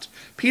about.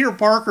 Peter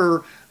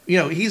Parker,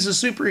 he's a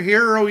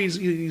superhero.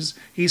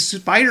 He's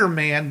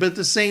Spider-Man, but at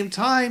the same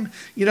time,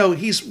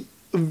 he's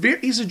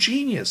a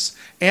genius.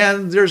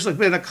 And there's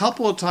been a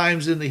couple of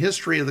times in the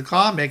history of the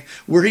comic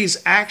where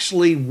he's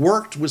actually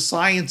worked with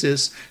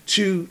scientists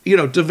to,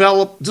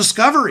 develop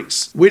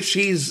discoveries, which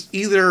he's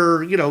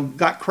either,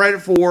 got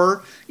credit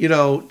for,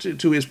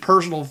 to his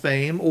personal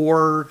fame,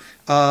 or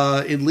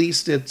at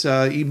least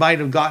he might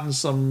have gotten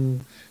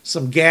some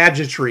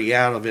gadgetry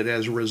out of it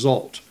as a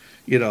result,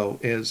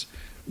 because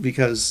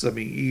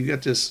you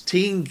got this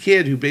teen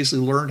kid who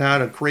basically learned how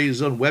to create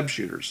his own web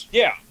shooters.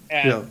 Yeah.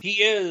 And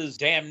he is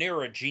damn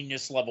near a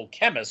genius level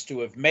chemist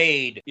to have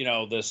made,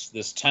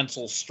 this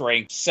tensile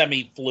strength,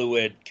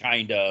 semi-fluid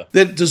kind of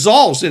that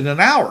dissolves in an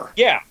hour.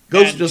 Yeah.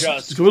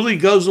 Just completely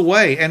goes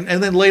away. And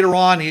then later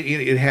on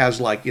it has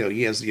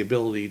he has the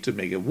ability to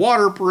make it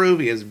waterproof.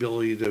 He has the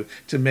ability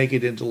to make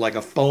it into like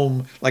a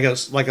foam, like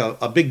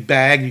a big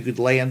bag you could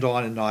land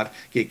on and not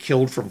get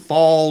killed from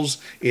falls.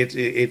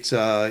 It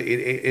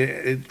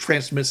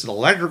transmits an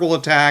electrical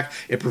attack.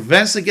 It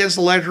prevents against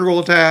electrical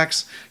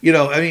attacks.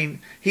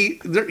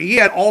 He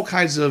had all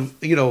kinds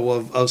of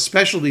of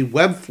specialty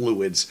web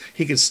fluids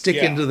he could stick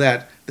into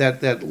that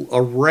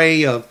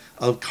array of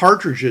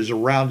cartridges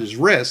around his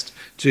wrist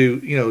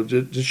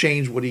to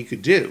change what he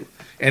could do.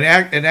 And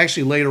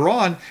actually later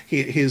on,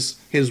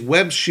 his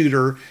web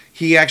shooter,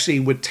 he actually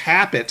would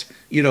tap it,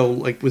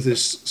 with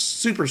his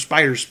super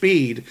spider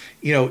speed,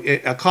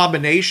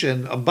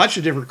 a bunch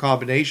of different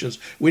combinations,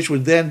 which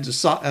would then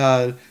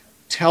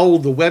tell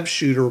the web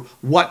shooter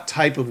what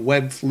type of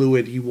web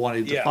fluid he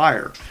wanted to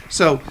fire.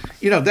 So,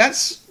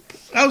 that's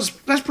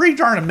pretty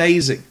darn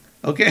amazing.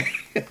 Okay.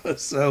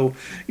 So,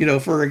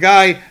 for a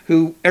guy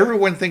who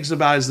everyone thinks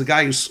about as the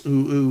guy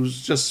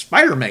who's just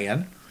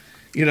Spider-Man,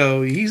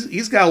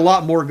 he's got a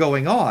lot more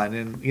going on.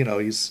 And,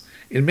 he's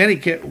in many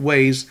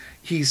ways,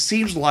 he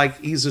seems like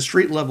he's a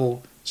street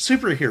level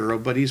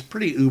superhero, but he's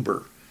pretty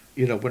uber,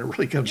 when it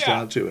really comes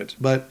down to it.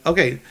 But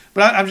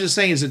I'm just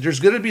saying is that there's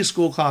going to be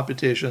school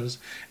competitions,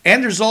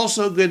 and there's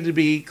also going to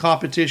be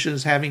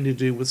competitions having to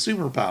do with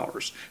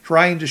superpowers,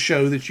 trying to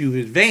show that you've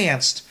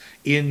advanced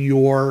in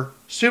your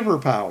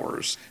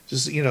superpowers.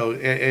 Just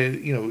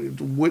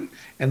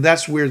and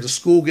that's where the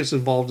school gets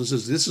involved and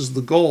says, this is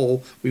the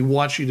goal we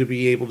want you to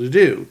be able to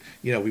do.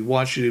 We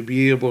want you to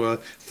be able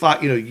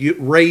to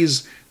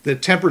raise the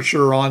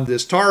temperature on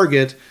this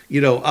target,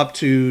 up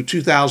to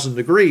 2,000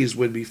 degrees,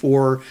 when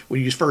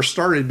you first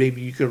started,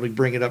 maybe you could only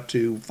bring it up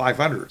to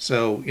 500.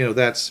 So,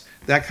 that's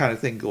that kind of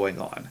thing going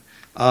on.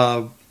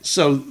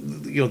 So,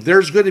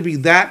 there's going to be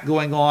that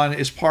going on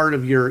as part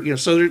of your,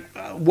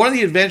 one of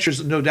the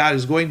adventures, no doubt,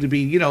 is going to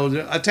be,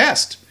 a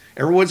test.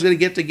 Everyone's going to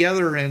get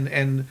together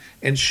and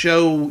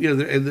show,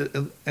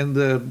 and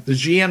the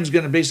GM's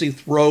going to basically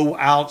throw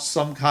out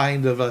some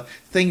kind of a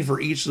thing for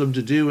each of them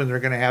to do, and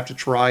they're going to have to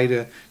try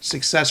to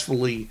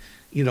successfully,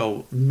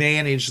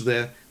 manage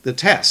the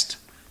test,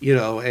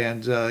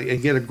 and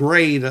get a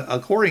grade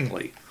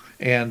accordingly.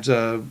 And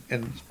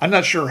I'm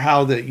not sure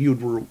how that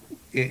you'd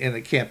in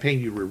a campaign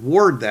you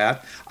reward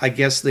that. I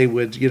guess they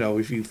would,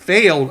 if you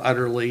failed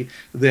utterly,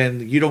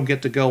 then you don't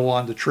get to go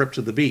on the trip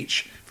to the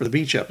beach for the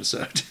beach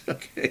episode.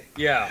 Okay.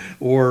 Yeah.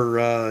 Or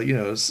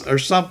or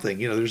something.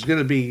 There's going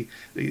to be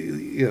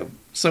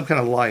some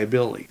kind of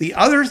liability. The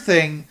other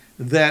thing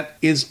that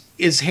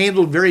is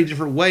handled very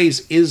different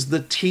ways is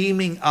the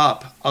teaming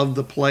up of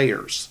the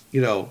players.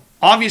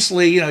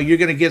 Obviously, you're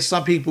going to get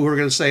some people who are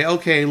going to say,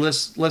 okay,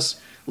 let's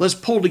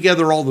pull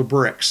together all the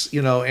bricks,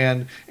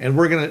 and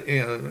we're gonna,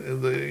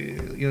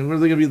 we're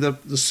going to be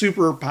the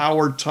super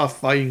powered, tough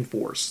fighting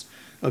force.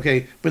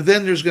 Okay, but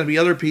then there's going to be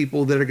other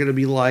people that are going to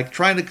be like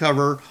trying to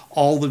cover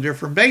all the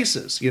different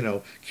bases.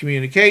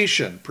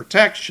 Communication,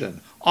 protection,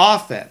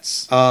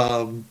 offense,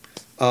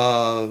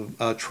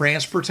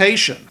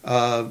 transportation.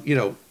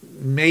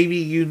 Maybe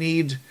you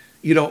need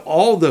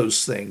all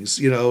those things.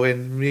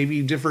 And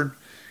maybe different.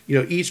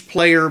 Each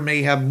player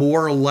may have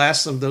more or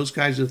less of those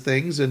kinds of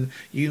things, and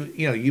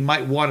you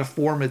might want to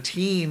form a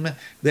team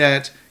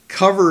that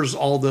covers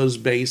all those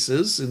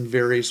bases in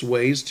various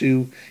ways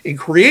in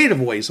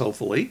creative ways,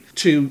 hopefully,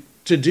 to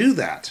do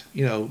that,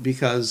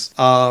 because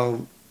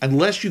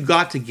unless you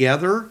got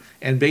together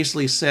and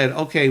basically said,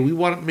 okay, we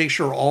want to make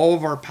sure all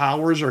of our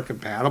powers are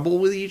compatible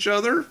with each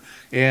other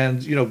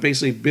and,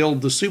 basically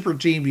build the super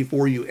team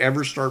before you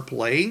ever start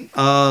playing,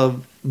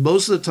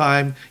 most of the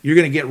time you're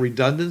going to get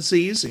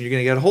redundancies and you're going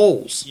to get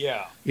holes.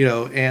 Yeah.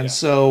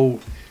 So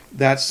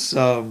that's,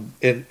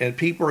 and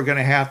people are going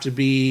to have to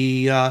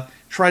be,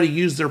 try to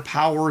use their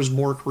powers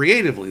more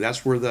creatively.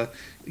 That's where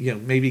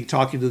maybe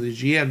talking to the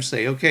GM,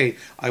 say, okay,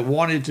 I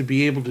wanted to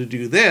be able to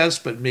do this,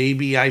 but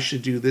maybe I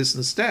should do this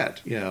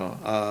instead.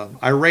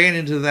 I ran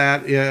into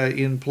that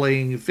in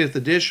playing 5th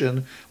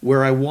edition,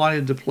 where I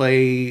wanted to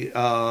play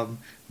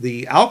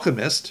the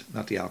Alchemist,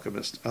 not the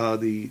Alchemist,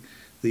 the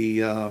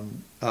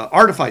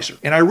Artificer,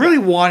 and I really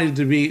wanted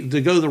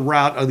to go the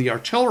route of the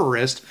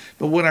Artillerist,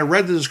 but when I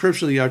read the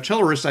description of the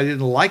Artillerist, I didn't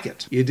like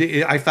it.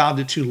 I found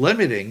it too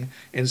limiting,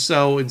 and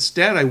so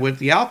instead I went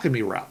the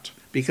Alchemy route,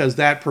 because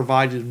that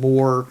provided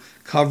more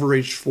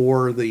coverage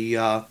for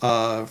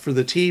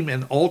the team,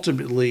 and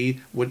ultimately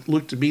what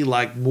looked to be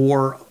like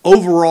more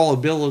overall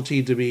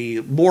ability to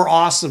be more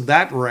awesome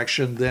that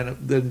direction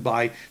than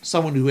by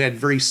someone who had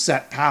very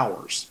set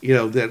powers,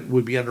 that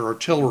would be under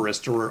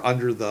Artillerist or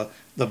under the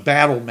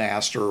Battle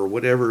Master or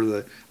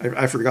whatever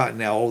I've forgotten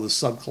now all the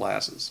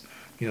subclasses.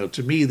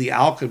 To me, the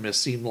Alchemist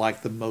seemed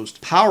like the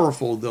most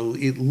powerful, though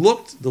it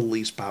looked the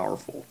least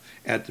powerful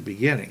at the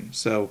beginning.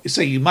 So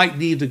you might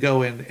need to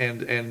go in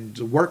and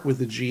work with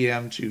the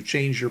GM to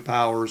change your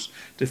powers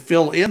to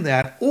fill in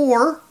that,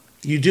 or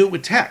you do it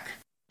with tech.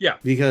 Yeah.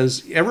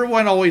 Because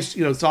everyone always,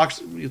 talks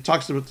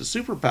about the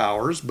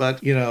superpowers, but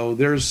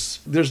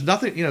there's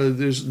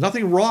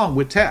nothing wrong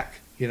with tech.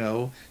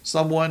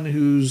 Someone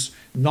who's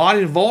not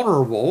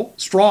invulnerable,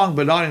 strong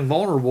but not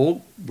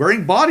invulnerable,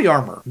 wearing body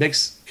armor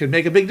can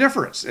make a big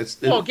difference.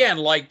 Again,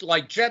 like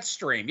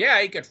Jetstream. Yeah,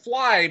 he could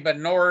fly, but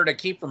in order to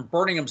keep from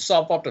burning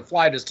himself up to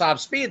fly at his top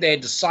speed, they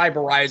had to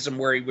cyberize him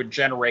where he would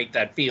generate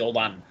that field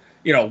on,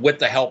 with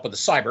the help of the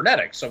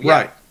cybernetics. So yeah.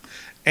 Right.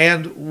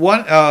 And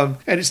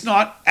it's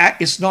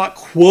not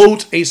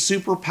quote a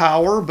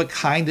superpower, but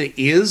kind of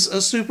is a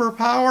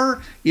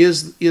superpower.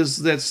 Is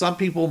that some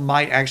people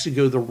might actually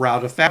go the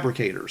route of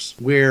fabricators,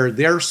 where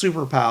their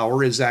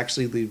superpower is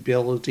actually the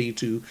ability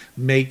to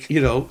make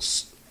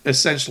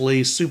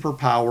essentially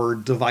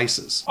superpowered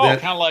devices.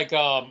 Kind of like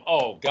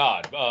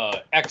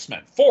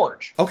X-Men,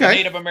 Forge. Okay. The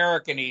Native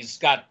American, he's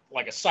got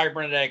like a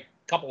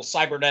couple of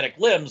cybernetic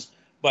limbs,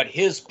 but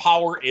his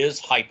power is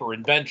hyper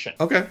invention.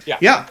 Okay.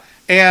 Yeah.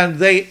 And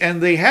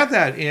they have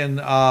that in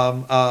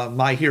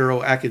My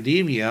Hero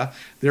Academia.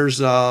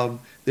 There's a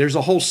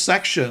whole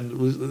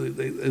section.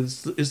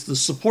 It's the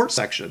support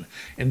section,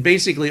 and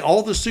basically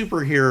all the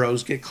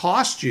superheroes get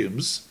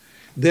costumes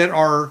that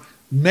are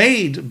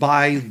made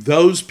by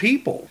those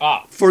people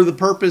for the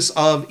purpose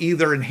of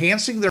either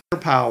enhancing their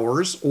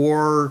powers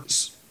or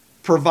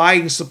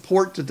providing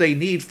support that they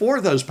need for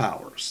those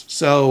powers.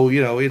 So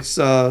it's.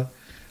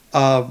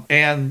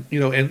 And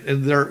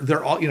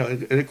they're all,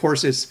 and of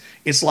course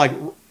it's like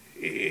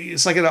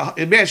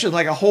imagine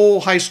like a whole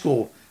high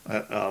school.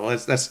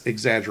 That's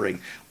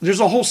exaggerating. There's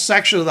a whole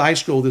section of the high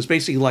school that's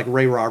basically like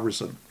Ray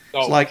Robertson.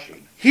 It's like,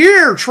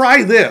 here,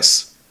 try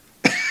this.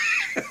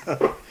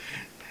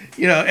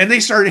 And they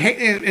start,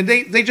 and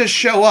they just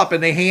show up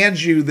and they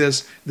hand you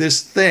this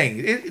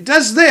thing. It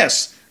does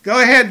this.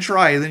 Go ahead and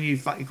try. And then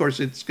of course,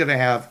 it's going to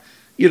have,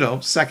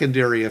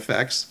 secondary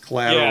effects,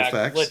 collateral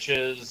effects.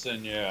 Glitches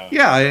and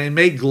Yeah, and it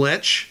may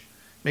glitch.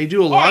 May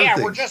do a lot of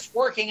things. We're just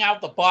working out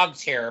the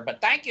bugs here,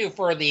 but thank you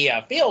for the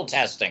field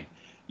testing.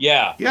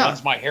 Yeah.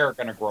 When's my hair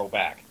going to grow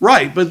back?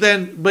 Right,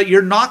 but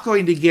you're not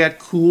going to get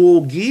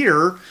cool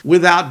gear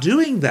without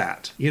doing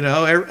that.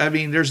 I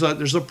mean, there's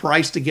a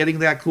price to getting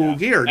that cool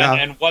gear.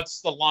 And what's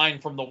the line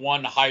from the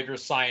one Hydra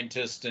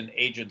scientist in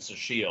Agents of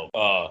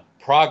S.H.I.E.L.D.?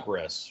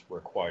 Progress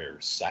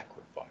requires sacrifice.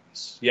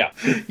 Yeah.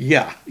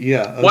 Yeah.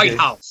 Okay.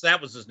 Whitehouse, that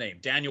was his name,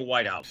 Daniel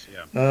Whitehouse.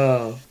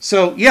 Yeah. It's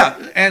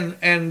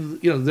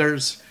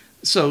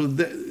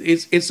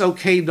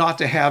okay not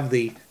to have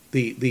the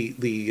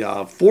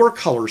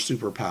 4-color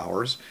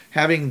superpowers.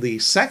 Having the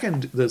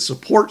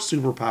support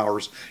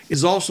superpowers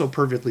is also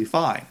perfectly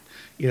fine.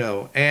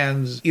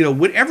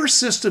 Whatever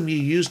system you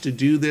use to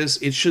do this,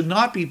 it should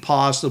not be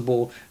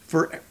possible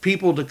for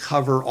people to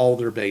cover all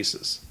their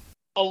bases.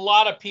 A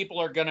lot of people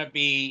are going to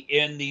be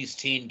in these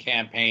teen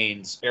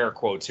campaigns, air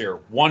quotes here,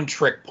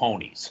 one-trick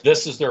ponies.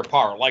 This is their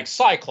power, like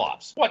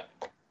Cyclops. What?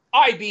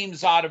 Eye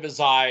beams out of his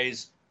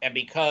eyes, and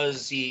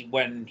because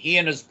when he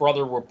and his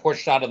brother were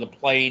pushed out of the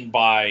plane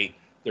by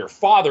their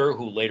father,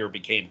 who later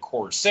became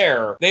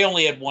Corsair, they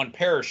only had one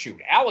parachute.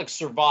 Alex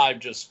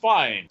survived just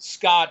fine.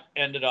 Scott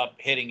ended up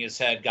hitting his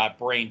head, got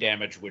brain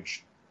damage,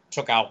 which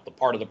took out the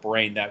part of the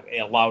brain that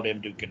allowed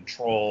him to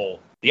control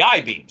the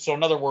eye beam. So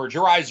in other words,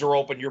 your eyes are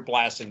open, you're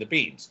blasting the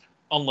beams,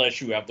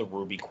 unless you have the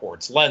ruby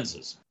quartz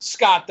lenses.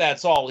 Scott,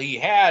 that's all he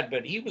had,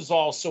 but he was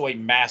also a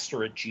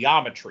master at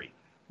geometry,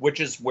 which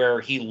is where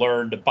he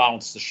learned to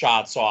bounce the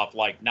shots off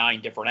like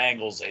 9 different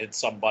angles to hit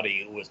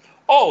somebody who was,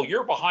 oh,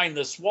 you're behind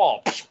this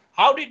wall.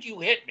 How did you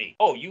hit me?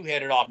 Oh, you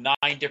hit it off 9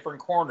 different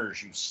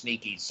corners, you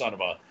sneaky son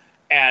of a...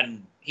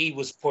 And he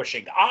was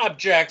pushing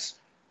objects.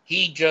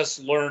 He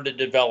just learned to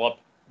develop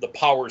the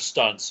power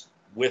stunts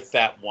with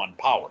that one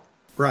power.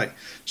 Right.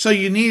 So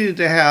you needed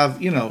to have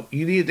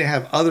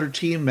other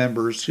team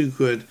members who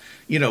could,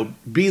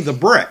 be the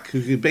brick,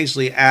 who could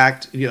basically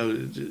act,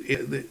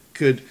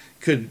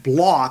 could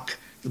block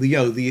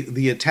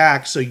the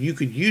attack so you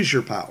could use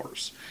your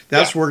powers.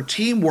 That's where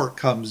teamwork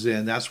comes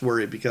in. That's where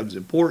it becomes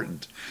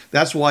important.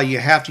 That's why you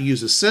have to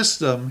use a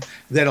system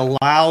that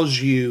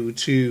allows you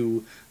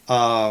to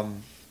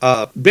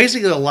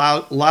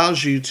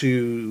allows you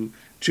to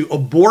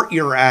abort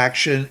your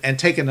action and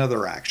take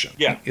another action.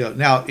 Yeah.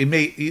 Now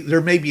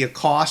there may be a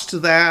cost to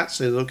that.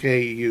 Says,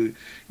 okay, you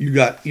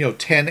got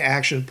 10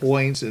 action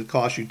points and it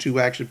costs you 2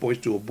 action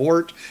points to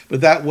abort,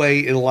 but that way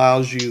it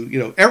allows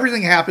you,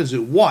 everything happens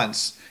at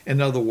once, in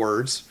other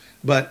words.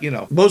 But,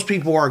 most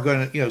people are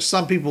going to,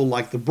 some people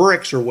like the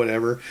bricks or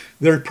whatever,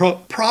 they're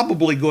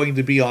probably going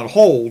to be on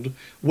hold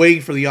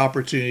waiting for the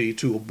opportunity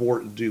to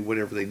abort and do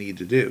whatever they need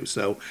to do.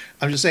 So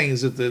I'm just saying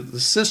is that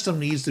the system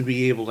needs to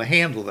be able to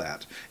handle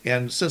that.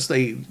 And since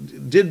they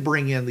did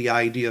bring in the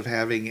idea of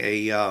having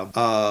an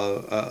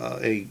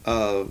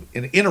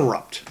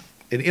interrupt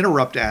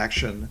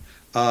action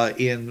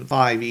in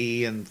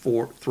 5E and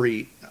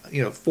 4E,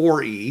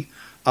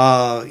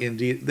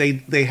 indeed,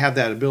 they have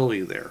that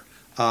ability there.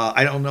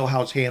 I don't know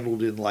how it's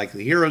handled in like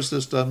the hero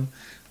system,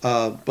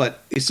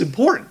 but it's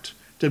important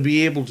to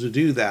be able to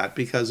do that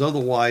because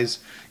otherwise,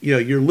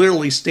 you're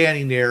literally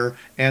standing there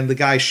and the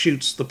guy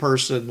shoots the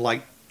person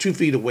like 2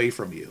 feet away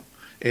from you,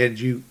 and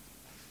you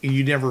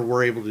never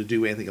were able to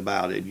do anything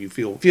about it. You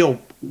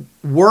feel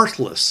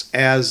worthless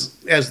as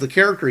the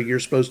character you're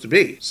supposed to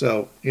be.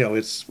 So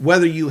it's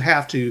whether you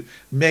have to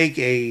make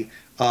a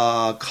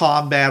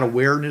combat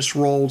awareness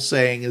roll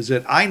saying is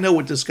that I know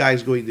what this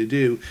guy's going to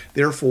do,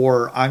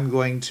 therefore I'm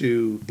going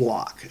to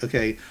block.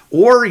 Okay.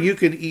 Or you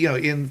could,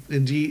 in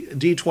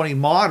D20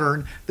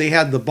 Modern, they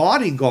had the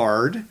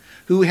bodyguard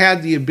who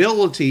had the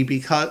ability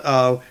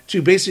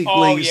to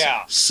basically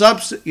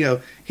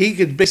he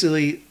could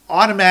basically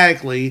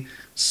automatically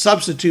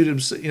substitute him,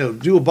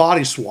 do a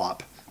body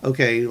swap.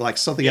 Okay. Like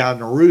something out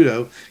of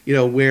Naruto,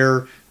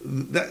 where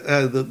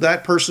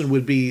that person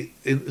would be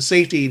in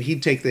safety and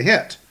he'd take the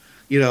hit.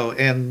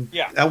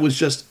 That was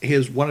just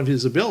one of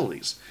his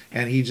abilities,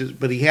 and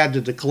he had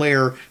to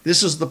declare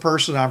this is the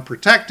person I'm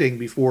protecting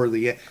before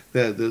the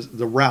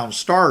round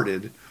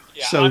started.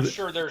 Yeah, so I'm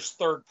sure there's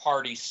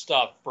third-party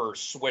stuff for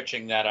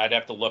switching that. I'd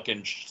have to look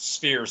in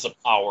spheres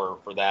of power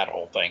for that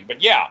whole thing,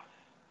 but yeah.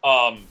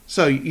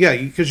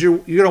 Because you're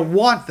going to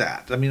want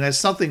that. I mean, that's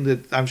something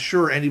that I'm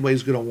sure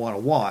anybody's going to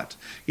want.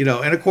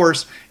 And of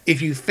course,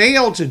 if you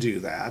fail to do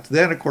that,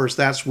 then of course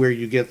that's where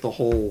you get the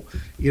whole,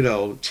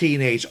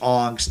 teenage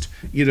angst.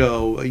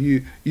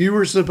 You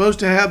were supposed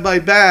to have my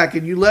back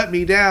and you let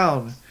me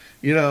down.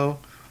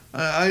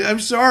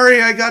 I'm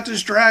sorry, I got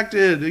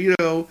distracted.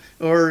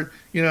 Or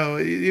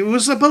it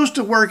was supposed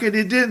to work and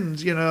it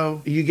didn't.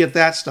 You get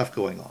that stuff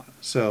going on.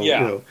 So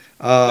now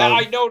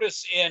I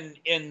notice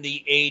in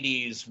the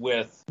 80s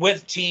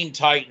with Teen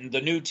Titan,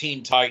 the new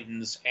Teen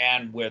Titans,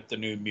 and with the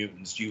New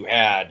Mutants, you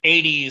had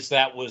 80s.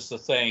 That was the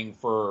thing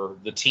for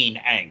the teen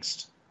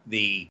angst.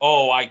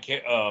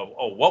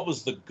 What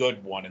was the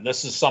good one? And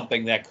this is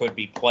something that could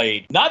be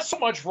played. Not so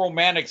much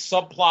romantic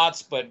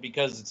subplots, but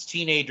because it's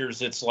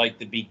teenagers, it's like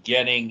the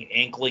beginning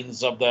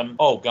inklings of them.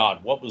 Oh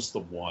God, what was the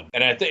one?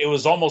 And I think it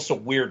was almost a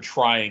weird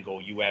triangle.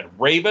 You had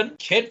Raven,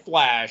 Kid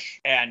Flash,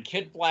 and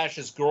Kid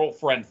Flash's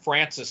girlfriend,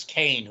 Frances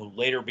Kane, who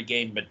later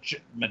became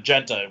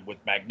Magenta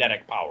with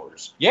magnetic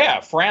powers.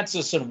 Yeah,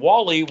 Frances and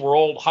Wally were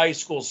old high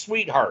school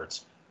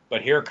sweethearts.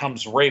 But here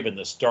comes Raven,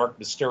 this dark,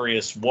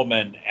 mysterious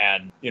woman,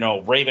 and,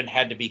 Raven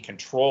had to be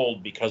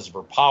controlled because of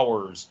her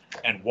powers,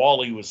 and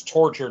Wally was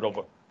tortured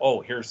over,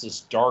 here's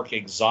this dark,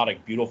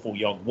 exotic, beautiful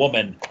young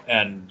woman,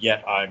 and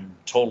yet I'm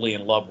totally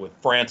in love with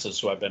Frances,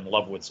 who I've been in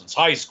love with since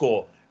high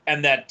school,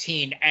 and that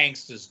teen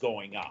angst is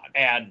going on.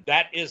 And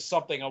that is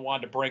something I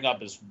wanted to bring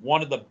up as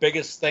one of the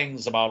biggest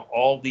things about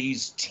all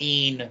these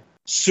teen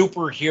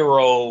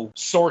superhero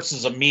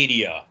sources of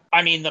media.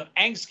 I mean, the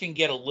angst can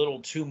get a little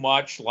too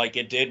much, like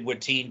it did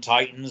with Teen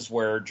Titans,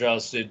 where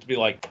it'd be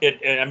like,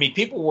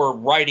 people were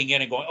writing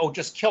in and going,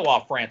 just kill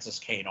off Frances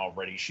Kane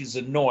already. She's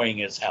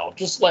annoying as hell.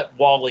 Just let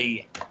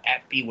Wally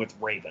be with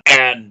Raven.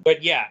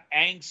 But yeah,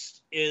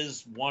 angst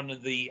is one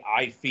of the,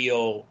 I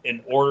feel,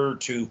 in order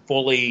to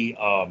fully,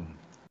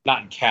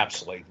 not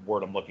encapsulate the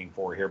word I'm looking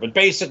for here, but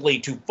basically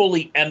to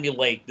fully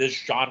emulate this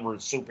genre of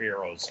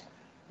superheroes,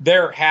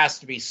 there has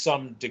to be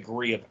some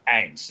degree of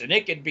angst. And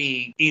it can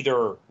be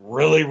either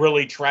really,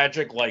 really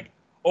tragic, like,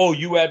 oh,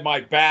 you had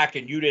my back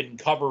and you didn't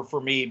cover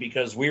for me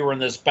because we were in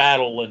this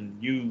battle and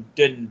you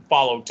didn't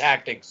follow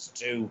tactics,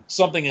 to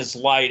something as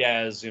light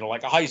as,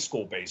 like a high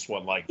school based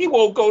one, like, he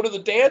won't go to the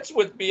dance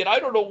with me and I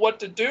don't know what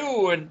to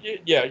do. And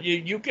yeah,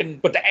 you can,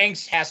 but the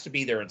angst has to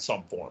be there in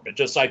some form. It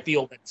just, I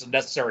feel it's a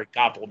necessary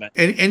complement.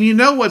 And you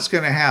know what's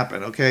going to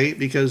happen, okay?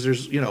 Because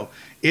there's,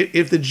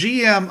 if the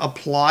GM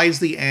applies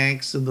the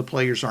angst, then the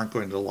players aren't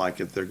going to like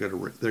it. They're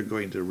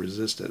going to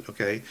resist it,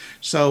 okay?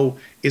 So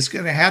it's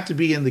going to have to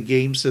be in the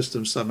game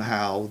system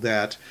somehow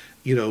that,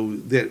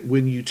 that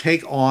when you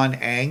take on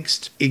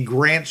angst, it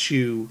grants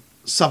you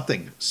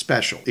something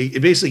special.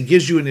 It basically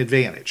gives you an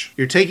advantage.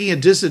 You're taking a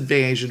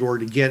disadvantage in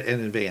order to get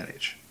an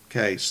advantage,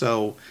 okay?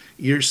 So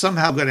you're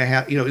somehow going to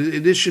have,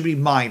 this should be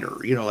minor,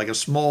 like a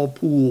small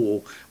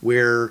pool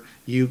where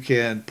you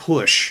can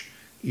push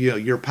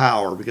your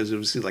power, because it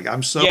was like,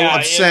 I'm so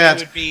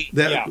upset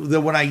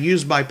that when I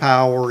use my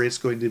power, it's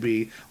going to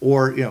be,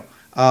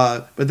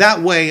 but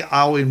that way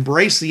I'll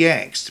embrace the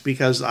angst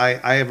because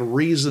I have a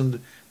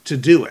reason to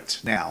do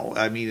it now.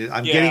 I mean,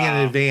 I'm getting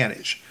an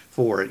advantage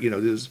for it.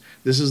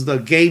 This is the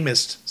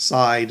gamist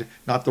side,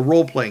 not the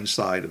role-playing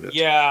side of it.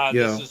 Yeah,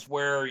 this is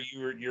where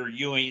you're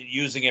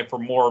using it for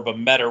more of a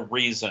meta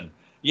reason.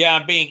 Yeah,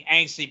 I'm being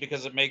angsty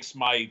because it makes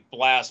my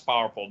blast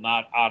powerful,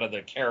 not out of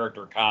the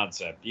character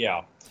concept.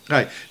 Yeah.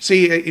 Right.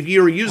 See, if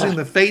you were using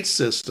the fate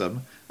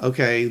system,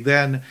 okay,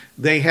 then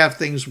they have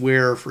things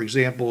where, for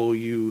example,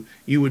 you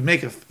would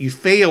you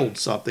failed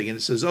something, and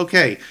it says,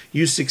 okay,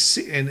 you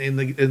succeed, and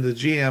the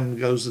GM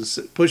goes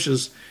and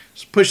pushes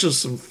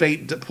some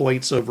fate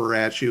points over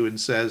at you and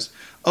says,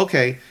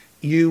 okay,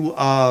 you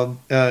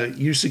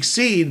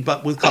succeed,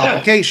 but with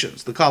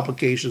complications. The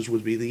complications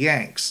would be the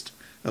angst.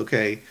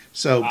 Okay,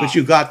 so but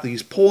you got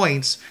these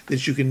points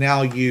that you can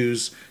now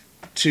use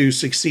to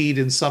succeed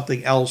in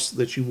something else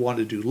that you want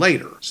to do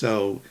later.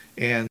 So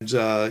and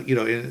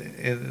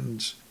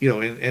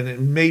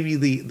maybe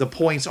the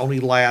points only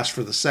last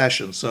for the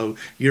session, so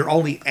you're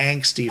only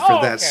angsty for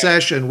that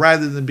session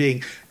rather than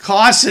being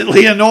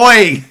constantly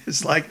annoying.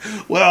 It's like,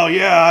 well,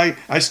 yeah,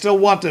 I still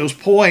want those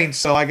points,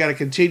 so I got to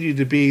continue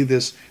to be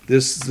this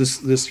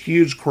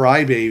huge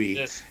crybaby,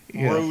 this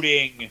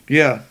brooding,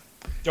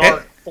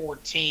 dark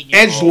 14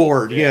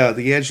 edgelord,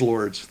 the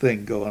edgelords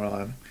thing going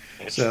on.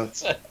 So.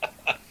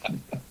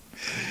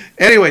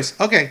 Anyways,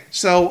 okay,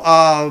 so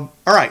all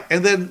right,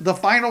 and then the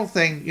final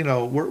thing,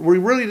 we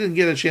really didn't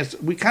get a chance.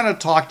 We kind of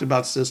talked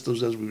about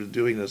systems as we were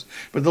doing this,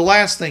 but the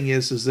last thing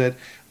is that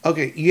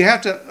okay, you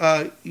have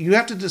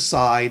to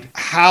decide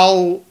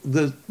how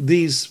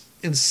these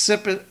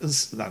incipient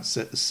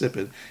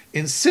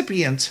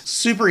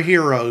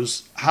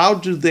superheroes, how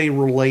do they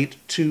relate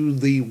to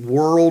the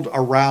world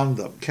around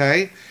them?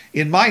 Okay.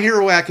 In My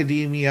Hero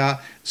Academia,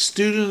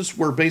 students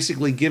were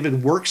basically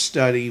given work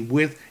study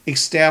with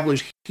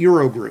established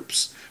hero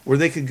groups where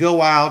they could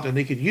go out and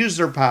they could use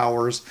their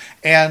powers,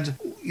 and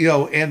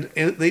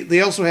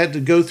they also had to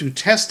go through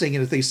testing,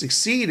 and if they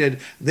succeeded,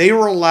 they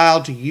were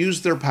allowed to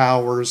use their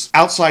powers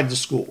outside the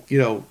school,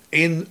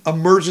 in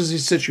emergency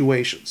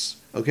situations.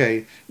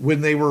 Okay,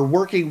 when they were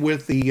working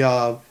with the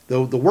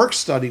work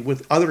study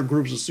with other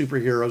groups of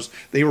superheroes,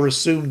 they were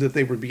assumed that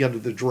they would be under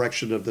the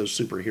direction of those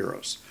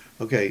superheroes.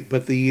 Okay,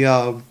 but you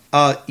have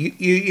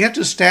to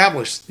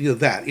establish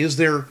that. Is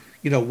there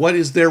what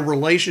is their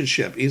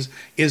relationship? Is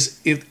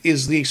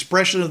the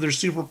expression of their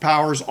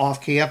superpowers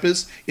off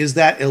campus? Is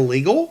that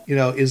illegal?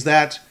 Is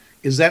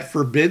that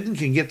forbidden?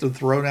 Can get them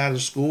thrown out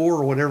of school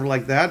or whatever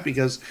like that?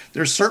 Because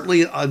there's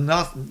certainly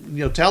enough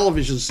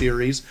television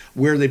series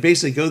where they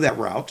basically go that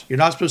route. You're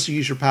not supposed to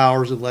use your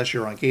powers unless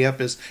you're on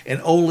campus and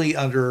only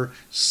under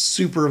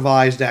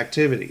supervised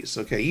activities.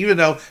 Okay, even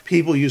though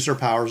people use their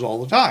powers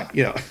all the time,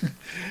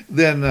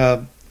 then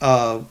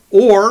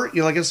or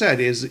like I said,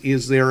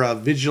 is there a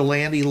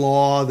vigilante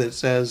law that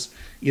says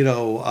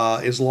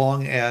as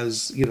long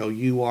as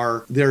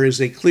there is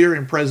a clear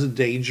and present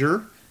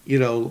danger.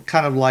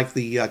 Kind of like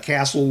the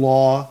castle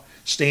law,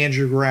 stand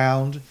your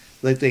ground,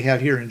 that they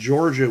have here in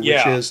Georgia,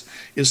 which is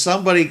if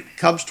somebody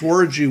comes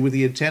towards you with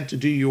the intent to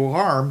do you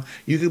harm,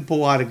 you can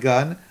pull out a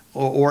gun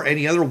or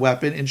any other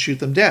weapon and shoot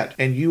them dead.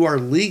 And you are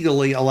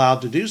legally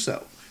allowed to do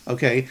so.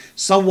 Okay.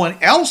 Someone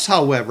else,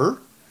 however,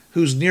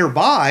 who's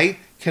nearby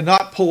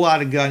cannot pull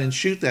out a gun and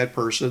shoot that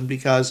person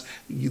because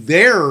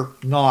they're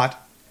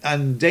not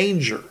in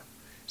danger.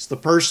 It's the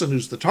person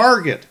who's the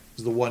target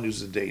is the one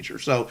who's in danger.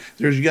 So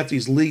you got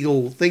these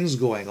legal things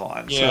going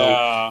on.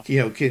 Yeah.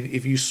 So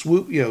if you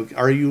swoop,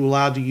 are you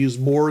allowed to use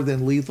more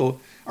than lethal?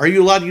 Are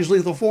you allowed to use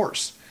lethal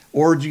force,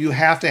 or do you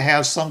have to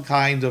have some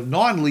kind of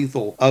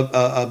non-lethal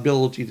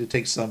ability to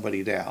take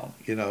somebody down?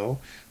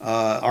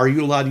 Are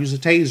you allowed to use a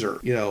taser?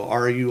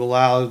 Are you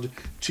allowed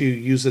to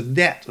use a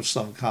net of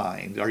some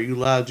kind? Are you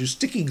allowed to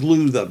sticky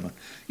glue them,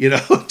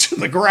 to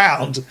the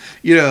ground?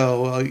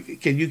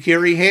 Can you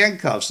carry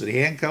handcuffs and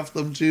handcuff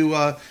them to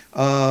a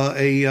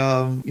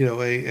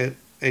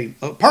a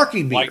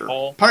parking meter,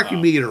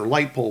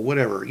 light pole,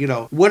 whatever.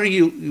 What are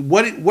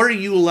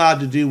you allowed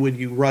to do when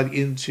you run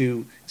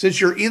into, since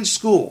you're in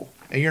school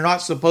and you're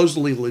not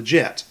supposedly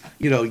legit,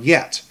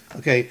 yet?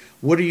 Okay,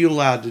 what are you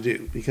allowed to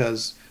do?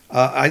 Because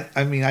I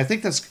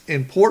think that's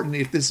important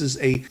if this is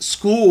a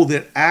school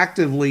that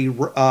actively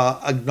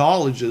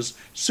acknowledges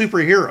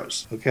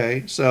superheroes.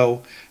 Okay,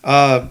 so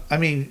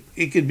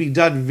it could be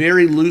done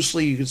very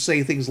loosely. You could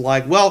say things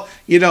like, well,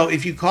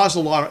 if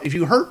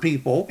you hurt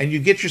people and you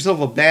get yourself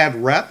a bad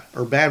rep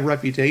or bad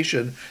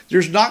reputation,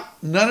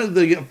 none of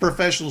the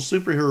professional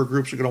superhero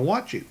groups are going to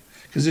want you,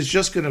 because it's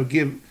just going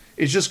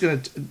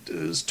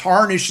to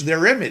tarnish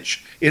their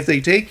image if they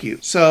take you.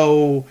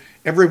 So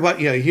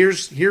everybody,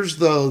 here's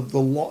the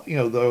law,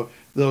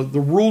 the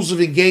rules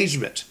of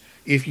engagement.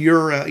 If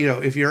you're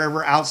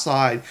ever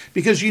outside,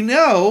 because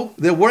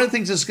that one of the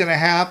things that's going to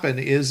happen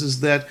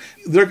is that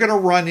they're going to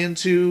run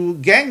into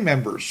gang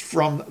members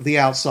from the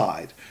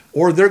outside,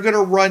 or they're going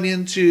to run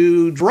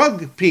into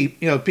drug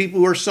people, people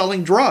who are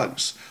selling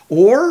drugs,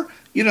 or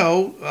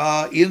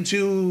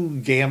into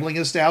gambling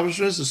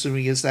establishments,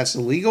 assuming that's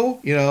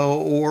illegal,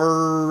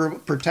 or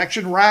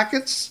protection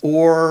rackets,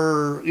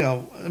 or,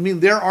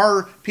 there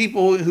are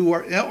people who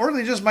are, or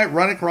they just might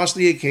run across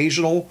the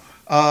occasional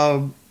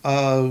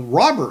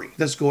robbery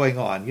that's going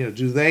on.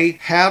 Do they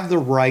have the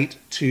right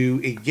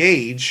to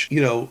engage,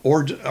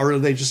 or are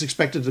they just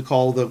expected to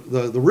call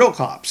the real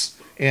cops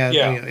and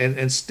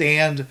and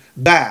stand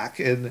back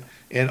and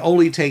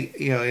only take,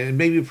 and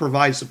maybe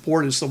provide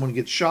support if someone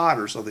gets shot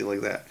or something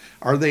like that?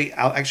 Are they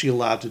actually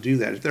allowed to do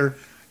that? If they're,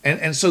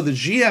 and so the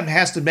GM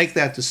has to make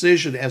that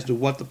decision as to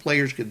what the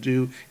players can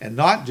do and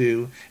not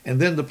do,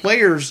 and then the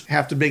players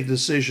have to make a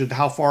decision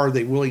how far are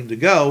they willing to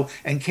go,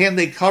 and can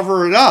they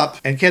cover it up,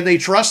 and can they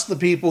trust the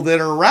people that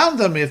are around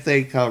them if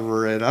they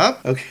cover it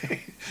up?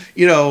 Okay,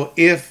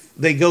 if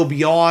they go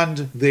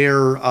beyond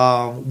their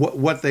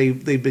what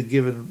they've been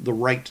given the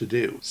right to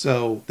do.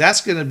 So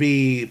that's going to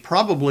be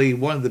probably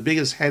one of the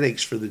biggest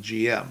headaches for the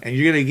GM, and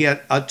you're going to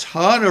get a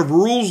ton of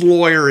rules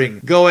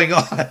lawyering going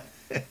on.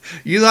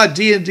 You thought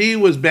D&D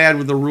was bad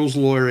with the rules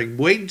lawyering.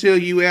 Wait until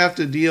you have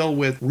to deal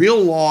with real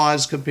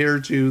laws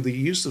compared to the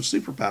use of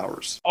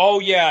superpowers.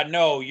 Oh yeah,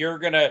 no, you're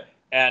gonna,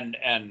 and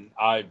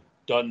I've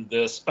done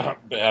this,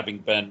 having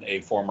been a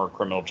former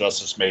criminal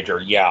justice major.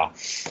 Yeah,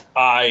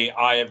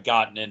 I have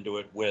gotten into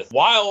it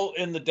while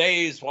in the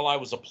days while I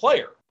was a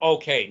player.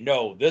 Okay,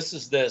 no, this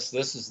is this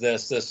is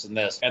this, and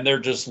this. And they're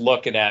just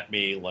looking at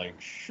me like,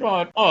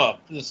 shut up,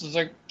 this is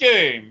a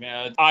game,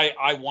 man.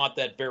 I want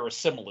that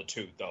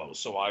verisimilitude, though,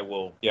 so I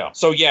will, yeah.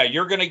 So, yeah,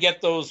 you're going to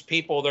get those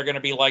people, they're going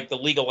to be like the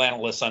legal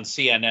analysts on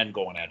CNN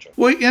going at you.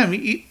 Well, yeah,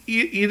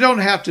 you don't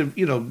have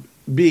to,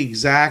 be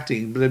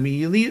exacting, but,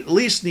 you at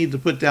least need to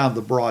put down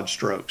the broad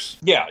strokes.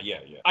 Yeah.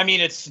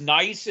 It's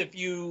nice if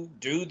you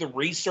do the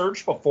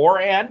research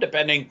beforehand,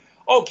 depending,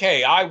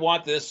 okay, I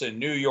want this in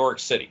New York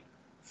City.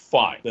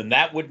 Fine. Then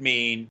that would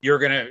mean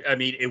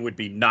it would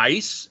be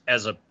nice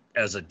as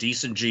a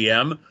decent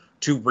GM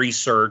to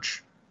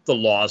research the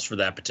laws for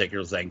that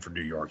particular thing for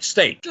New York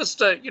State, just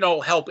to,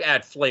 help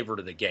add flavor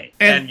to the game.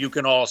 And you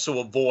can also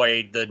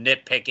avoid the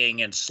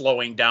nitpicking and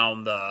slowing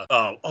down the,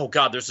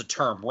 there's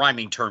a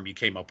rhyming term you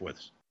came up with.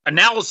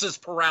 Analysis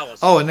paralysis.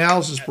 Oh,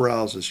 analysis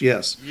paralysis.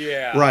 Yes.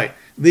 Yeah. Right.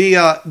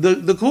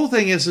 The cool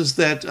thing is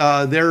that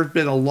there have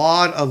been a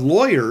lot of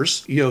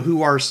lawyers,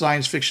 who are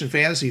science fiction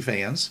fantasy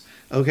fans,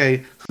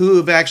 okay, who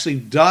have actually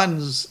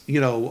done,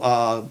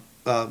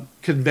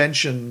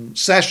 convention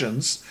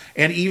sessions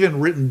and even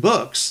written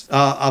books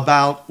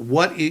about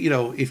what,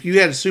 if you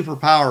had a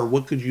superpower,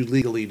 what could you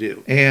legally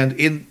do?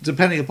 And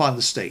depending upon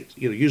the state,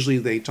 usually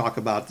they talk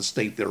about the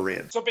state they're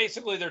in. So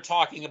basically they're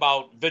talking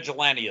about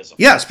vigilantism.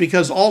 Yes,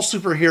 because all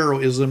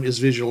superheroism is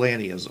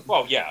vigilantism.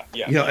 Well, yeah.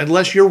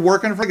 Unless you're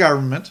working for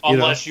government.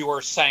 Unless you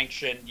are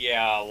sanctioned,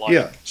 yeah.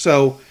 Yeah,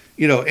 so,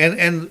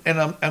 and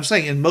I'm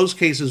saying in most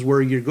cases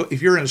where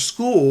if you're in a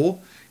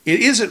school, it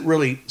isn't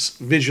really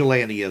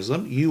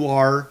vigilantism. You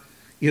are,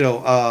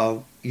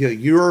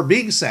 you're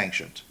being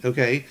sanctioned.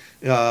 Okay,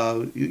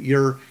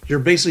 you're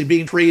basically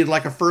being treated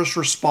like a first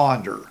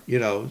responder.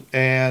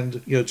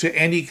 And to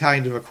any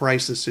kind of a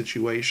crisis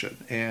situation.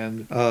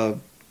 And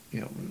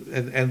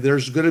and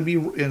there's going to be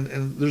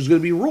and there's going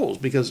to be rules,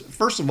 because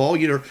first of all,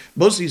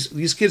 most of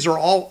these kids are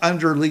all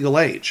under legal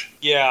age.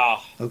 Yeah.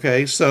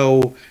 Okay,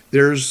 so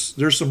there's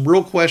some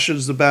real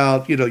questions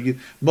about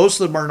most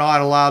of them are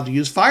not allowed to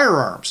use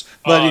firearms.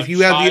 But if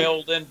you have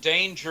child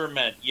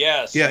endangerment,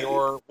 yes.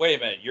 Yeah. Wait a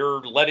minute,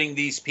 you're letting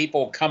these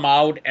people come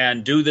out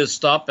and do this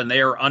stuff, and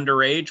they are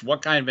underage.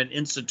 What kind of an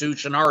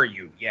institution are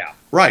you? Yeah.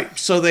 Right.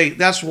 So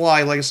that's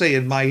why, like I say,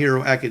 in My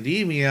Hero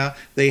Academia,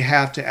 they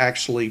have to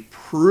actually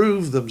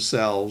prove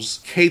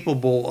themselves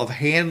capable of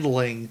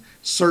handling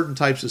certain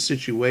types of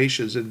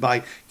situations. And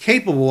by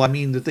capable, I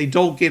mean that they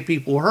don't get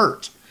people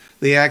hurt.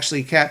 They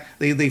actually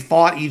they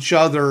fought each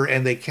other,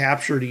 and they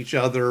captured each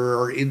other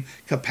or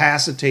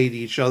incapacitated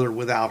each other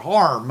without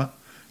harm,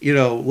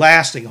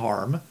 lasting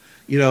harm.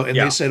 And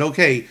they said,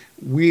 okay,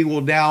 we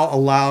will now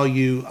allow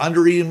you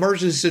under an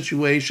emergency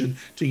situation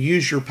to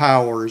use your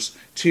powers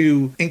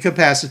to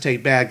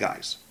incapacitate bad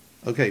guys.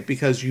 Okay,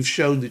 because you've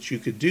shown that you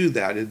could do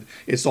that, and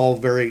it's all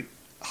very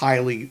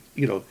highly,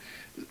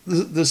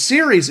 The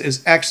series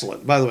is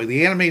excellent, by the way.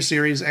 The anime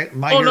series.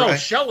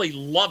 Shelley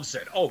loves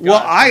it. Oh, God,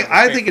 well,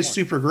 I think it's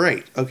super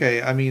great.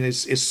 Okay, I mean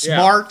it's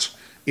smart.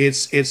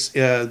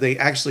 They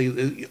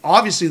actually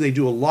obviously they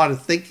do a lot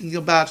of thinking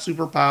about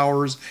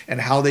superpowers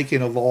and how they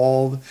can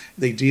evolve.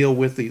 They deal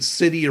with the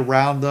city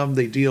around them.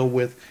 They deal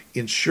with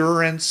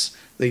insurance.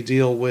 They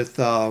deal with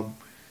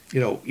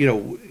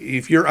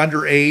if you're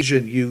underage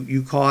and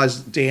you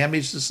cause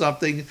damage to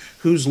something,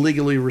 who's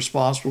legally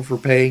responsible for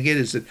paying it?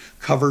 Is it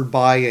covered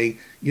by a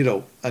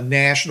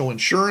national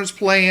insurance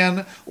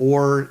plan,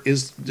 or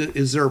is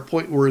there a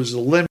point where there's a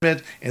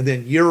limit and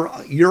then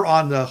you're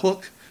on the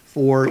hook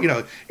for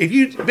if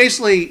you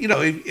basically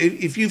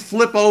if you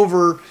flip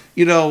over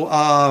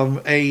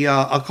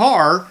a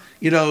car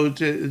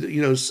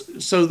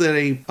so that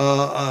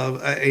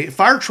a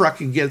fire truck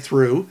can get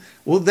through.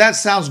 Well, that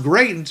sounds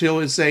great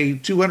until it's a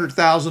 $200,000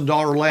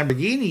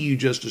 Lamborghini you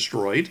just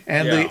destroyed,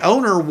 and the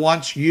owner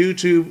wants you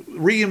to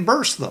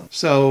reimburse them.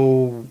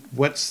 So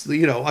what's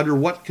under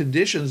what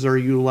conditions are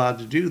you allowed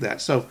to do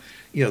that? So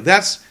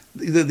that's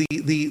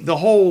the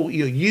whole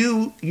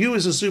you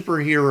as a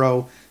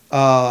superhero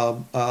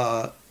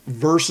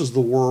versus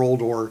the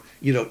world, or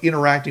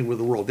interacting with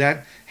the world.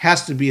 That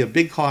has to be a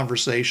big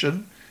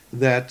conversation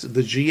that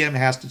the GM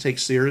has to take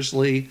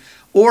seriously,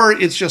 or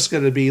it's just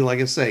going to be, like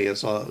I say,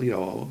 it's a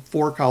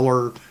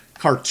 4-color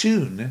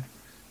cartoon,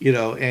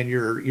 and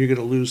you're going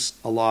to lose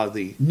a lot of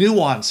the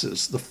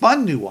nuances, the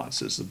fun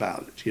nuances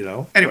about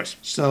it, Anyways,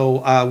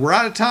 so we're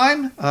out of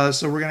time,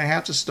 so we're going to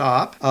have to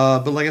stop.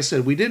 But like I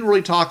said, we didn't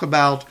really talk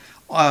about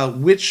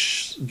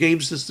which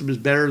game system is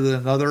better than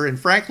another, and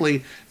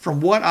frankly,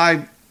 from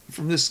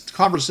this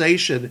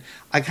conversation,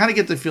 I kind of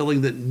get the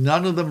feeling that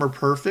none of them are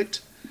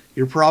perfect.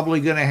 You're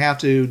probably going to have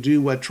to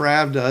do what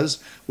Trav does,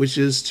 which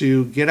is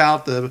to get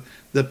out the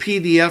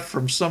PDF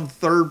from some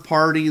third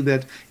party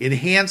that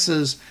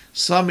enhances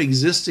some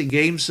existing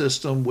game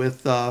system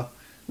with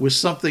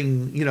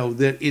something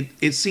that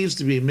it seems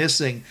to be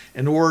missing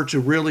in order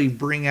to really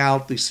bring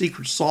out the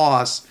secret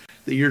sauce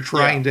that you're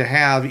trying to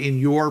have in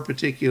your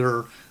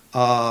particular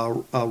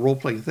role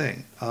playing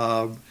thing.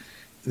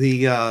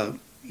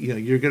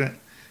 You're gonna,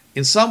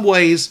 in some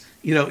ways,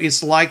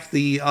 it's like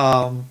the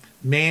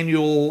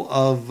manual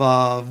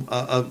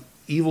of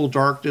Evil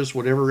Darkness,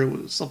 whatever it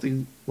was,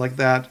 something like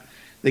that.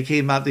 They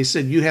came out. They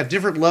said you have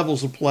different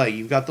levels of play.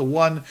 You've got the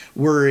one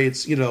where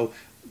it's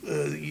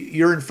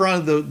you're in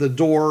front of the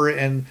door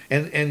and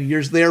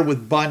you're there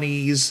with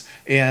bunnies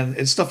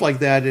and stuff like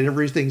that, and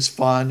everything's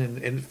fun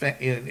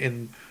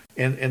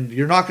and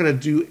you're not going to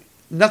do,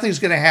 nothing's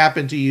going to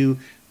happen to you,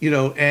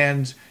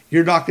 and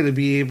you're not going to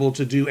be able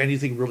to do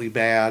anything really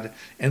bad.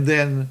 And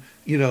then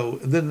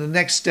then the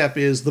next step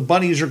is the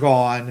bunnies are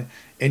gone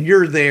and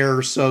you're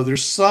there, so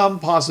there's some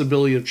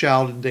possibility of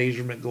child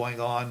endangerment going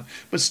on,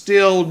 but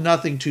still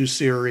nothing too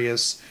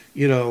serious.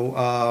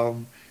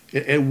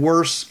 At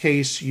worst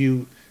case,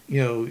 you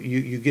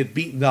get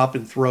beaten up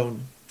and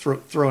thrown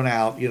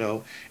out,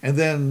 and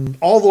then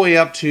all the way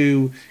up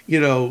to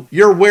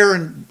you're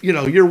wearing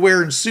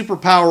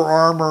superpower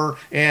armor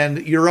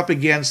and you're up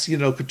against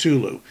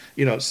Cthulhu,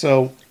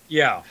 so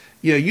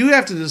you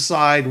have to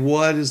decide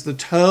what is the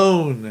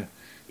tone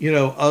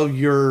of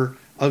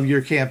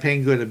your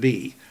campaign going to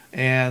be,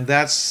 and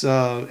that's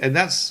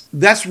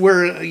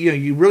where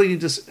you really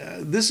need to.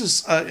 This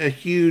is a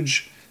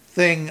huge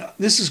thing.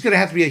 This is going to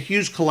have to be a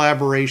huge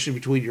collaboration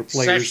between your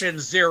players. Session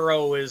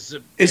 0 is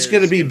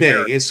going to be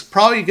big. It's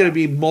probably going to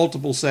be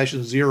multiple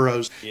session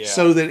zeros,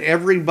 so that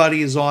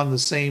everybody is on the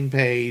same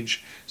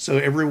page, so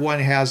everyone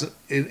has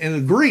and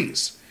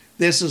agrees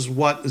this is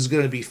what is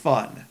going to be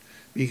fun.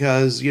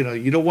 Because you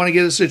don't want to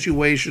get a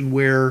situation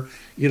where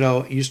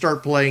you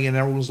start playing and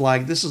everyone's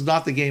like, this is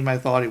not the game I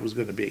thought it was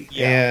going to be,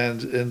 and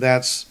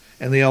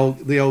they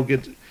all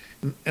get.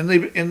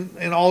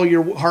 And all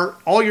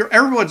your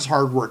everyone's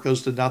hard work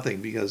goes to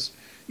nothing because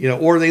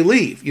or they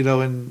leave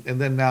and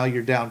then now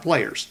you're down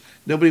players.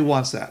 Nobody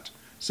wants that.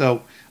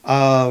 So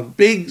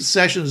big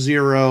session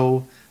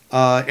 0,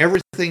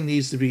 everything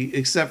needs to be,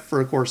 except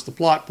for of course the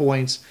plot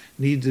points,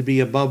 need to be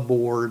above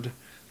board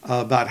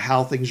about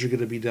how things are going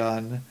to be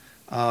done.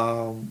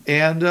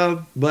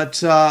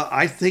 But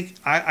I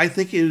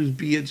think it would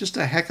be just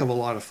a heck of a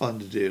lot of fun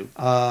to do.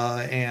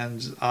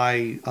 And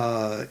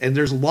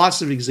there's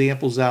lots of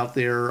examples out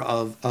there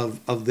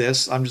of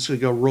this. I'm just going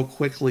to go real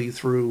quickly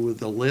through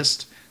the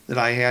list that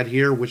I had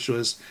here, which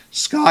was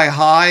Sky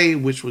High,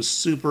 which was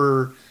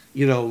super,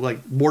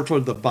 like more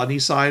toward the bunny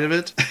side of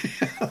it.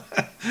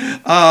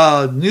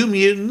 New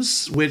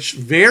Mutants, which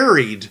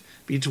varied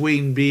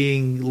between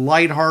being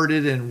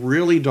lighthearted and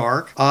really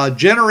dark.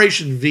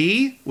 Generation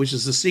V, which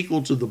is the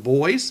sequel to The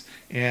Boys,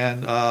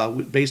 and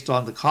based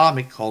on the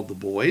comic called The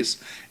Boys,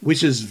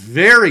 which is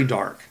very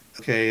dark.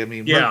 Okay, I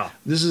mean,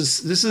 this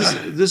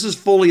is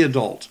fully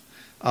adult.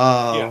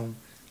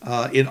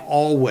 in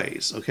all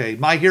ways. Okay,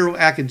 My Hero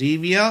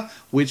Academia,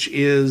 which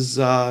is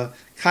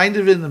kind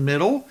of in the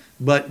middle,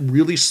 but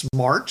really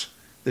smart.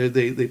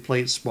 They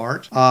played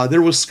smart.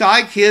 There was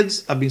Spy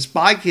Kids,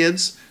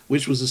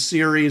 which was a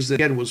series that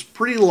again was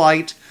pretty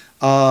light,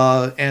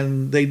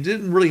 and they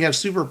didn't really have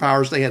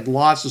superpowers. They had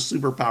lots of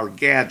superpower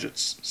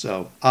gadgets.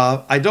 So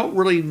I don't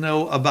really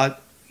know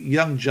about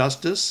Young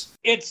Justice.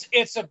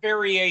 It's a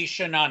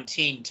variation on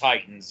Teen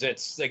Titans.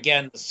 It's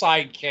again the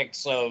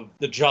sidekicks of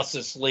the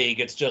Justice League.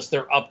 It's just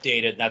they're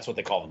updated, and that's what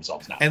they call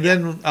themselves now. And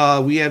then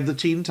we have the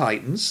Teen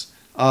Titans.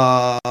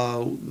 Though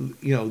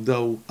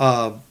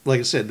like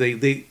I said,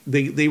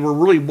 they were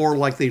really more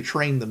like they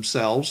trained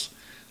themselves.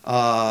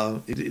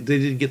 They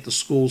didn't get the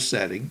school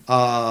setting.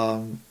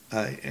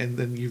 And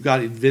then you've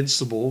got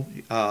Invincible.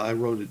 I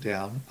wrote it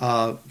down.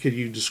 Could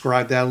you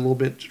describe that a little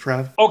bit,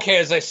 Trav? Okay,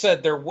 as I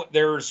said,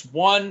 there's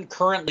one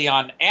currently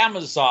on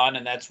Amazon,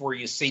 and that's where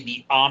you see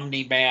the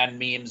Omni-Man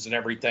memes and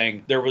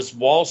everything. There was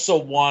also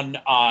one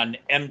on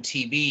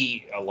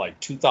MTV, like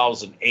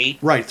 2008.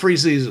 Right, 3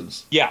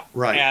 seasons. Yeah,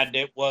 right. And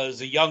it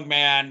was a young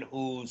man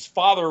whose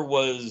father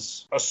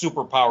was a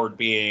superpowered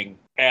being,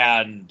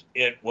 and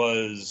it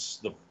was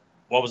the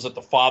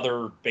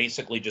father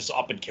basically just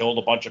up and killed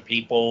a bunch of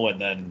people, and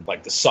then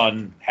like the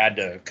son had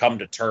to come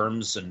to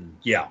terms, and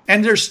yeah.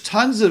 And there's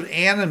tons of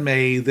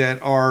anime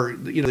that are,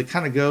 they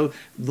kind of go,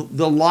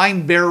 the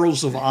Line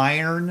Barrels of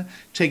Iron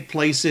take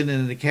place in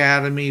an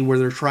academy where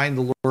they're trying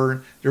to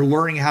they're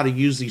learning how to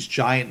use these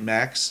giant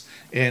mechs,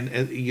 and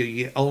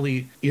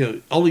only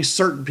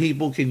certain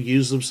people can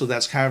use them, so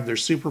that's kind of their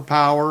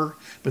superpower.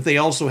 But they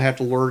also have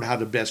to learn how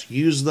to best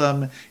use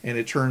them, and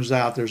it turns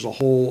out there's a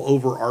whole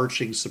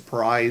overarching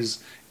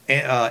surprise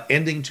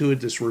ending to it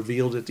that's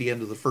revealed at the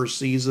end of the first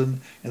season,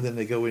 and then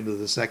they go into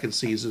the second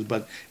season.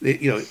 But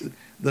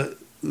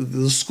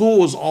the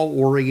school is all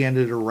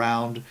oriented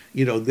around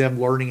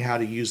them learning how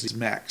to use these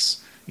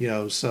mechs.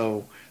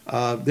 So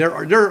there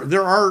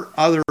are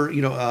other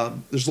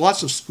there's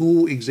lots of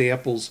school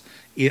examples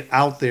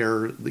out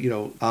there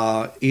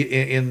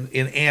in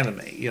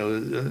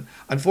anime.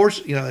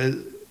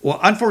 Unfortunately. Well,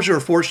 unfortunately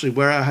or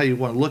fortunately, how you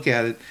want to look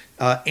at it,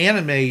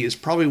 anime is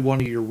probably one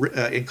of your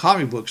in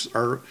comic books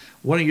are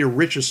one of your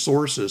richest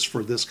sources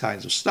for this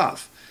kinds of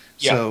stuff.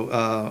 Yeah.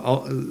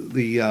 So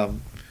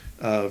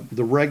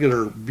the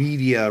regular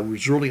media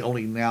is really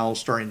only now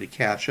starting to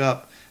catch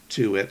up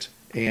to it,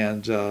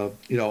 and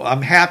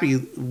I'm happy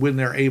when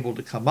they're able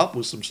to come up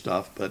with some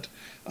stuff, but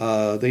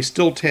they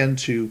still tend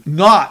to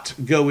not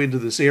go into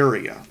this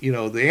area.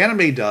 The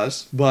anime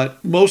does,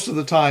 but most of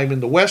the time in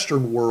the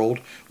Western world,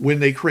 when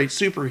they create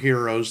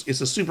superheroes,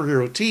 it's a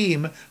superhero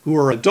team who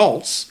are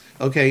adults,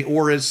 okay,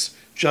 or it's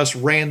just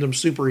random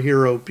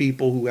superhero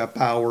people who have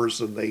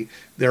powers, and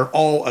they're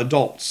all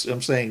adults.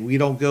 I'm saying we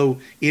don't go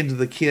into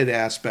the kid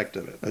aspect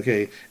of it.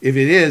 Okay, if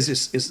it is,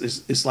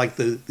 it's like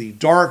the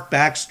dark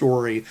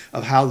backstory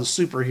of how the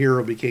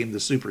superhero became the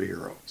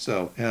superhero.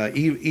 So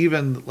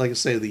even like I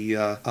say,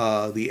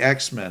 the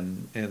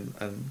X-Men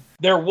and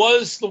there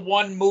was the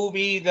one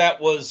movie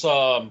that was,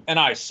 and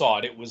I saw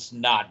it. It was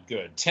not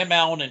good. Tim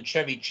Allen and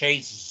Chevy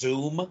Chase,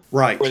 Zoom,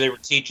 right, where they were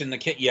teaching the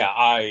kid.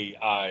 Yeah,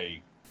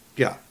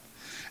 yeah.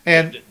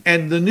 And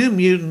the New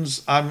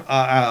Mutants,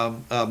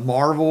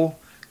 Marvel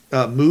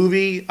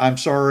movie. I'm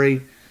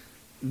sorry,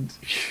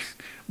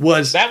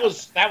 was that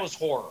was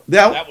horror.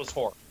 That was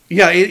horror.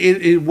 Yeah,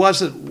 it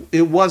wasn't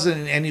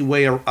in any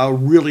way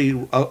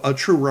a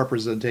true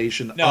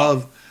representation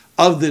of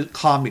the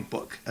comic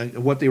book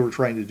and what they were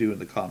trying to do in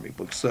the comic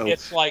book. So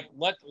it's like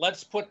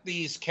let's put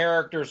these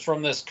characters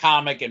from this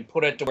comic and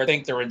put it to where they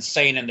think they're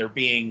insane and they're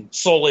being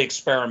solely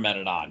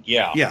experimented on.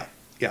 Yeah. Yeah.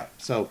 Yeah.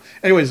 So,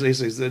 anyways,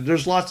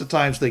 there's lots of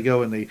times they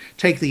go and they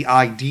take the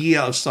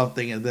idea of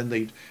something and then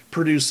they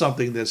produce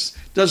something that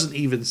doesn't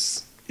even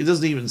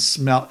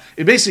smell.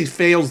 It basically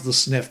fails the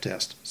sniff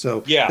test.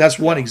 So that's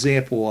one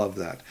example of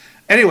that.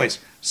 Anyways,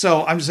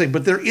 so I'm just saying,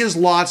 but there is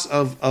lots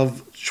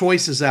of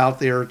choices out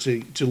there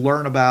to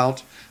learn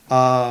about.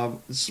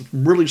 Some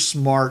really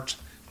smart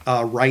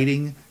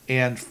writing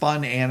and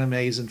fun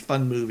animes and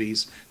fun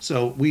movies.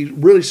 So we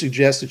really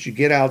suggest that you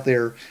get out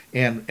there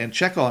and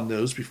check on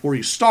those before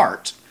you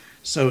start.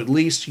 So at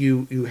least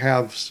you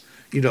have,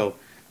 you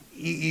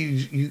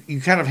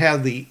kind of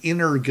have the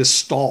inner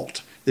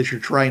gestalt that you're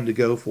trying to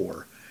go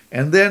for,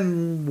 and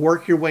then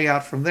work your way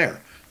out from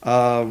there.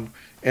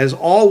 As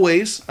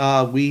always,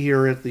 we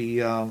here at the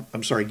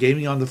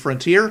Gaming on the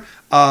Frontier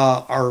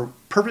are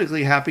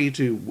perfectly happy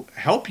to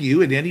help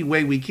you in any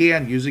way we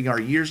can using our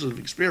years of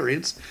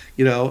experience,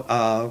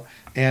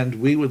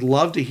 and we would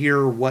love to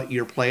hear what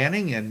you're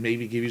planning and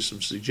maybe give you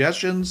some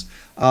suggestions,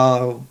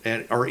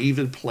 or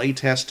even play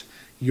test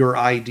your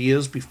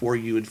ideas before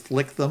you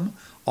inflict them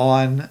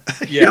on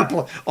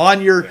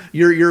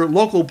your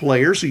local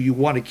players who you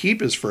want to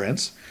keep as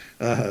friends.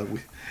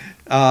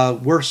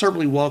 We're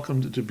certainly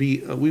welcome to be.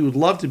 We would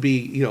love to be,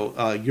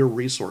 your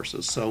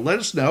resources. So let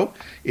us know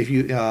if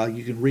you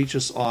can reach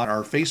us on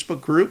our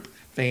Facebook group,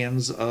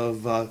 fans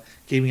of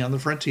Gaming on the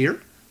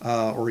Frontier,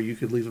 or you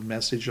could leave a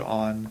message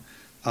on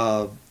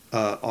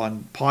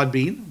on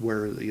Podbean,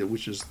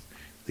 which is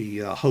the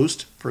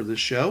host for this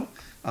show,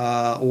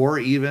 or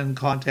even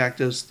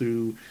contact us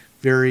through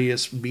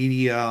various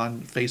media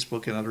on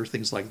Facebook and other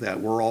things like that.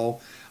 We're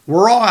all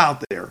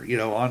out there,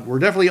 we're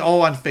definitely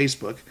all on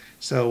Facebook.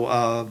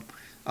 So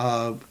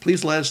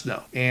please let us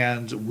know,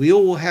 and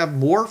we'll have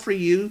more for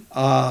you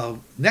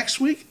next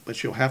week,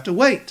 but you'll have to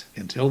wait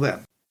until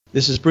then.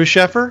 This is Bruce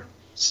Sheffer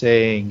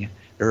saying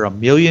there are a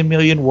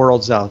million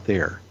worlds out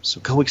there, so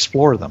go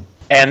explore them.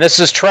 And this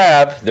is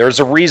Trav. There's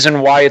a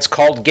reason why it's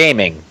called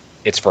gaming.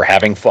 It's for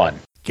having fun.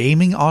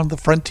 Gaming on the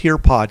Frontier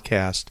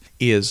podcast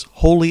is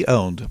wholly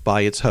owned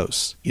by its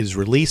hosts. It is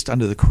released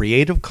under the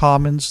Creative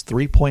Commons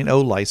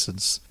 3.0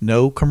 license.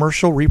 No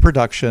commercial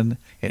reproduction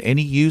and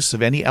any use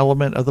of any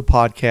element of the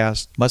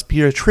podcast must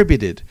be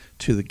attributed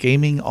to the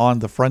Gaming on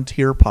the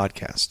Frontier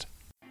podcast.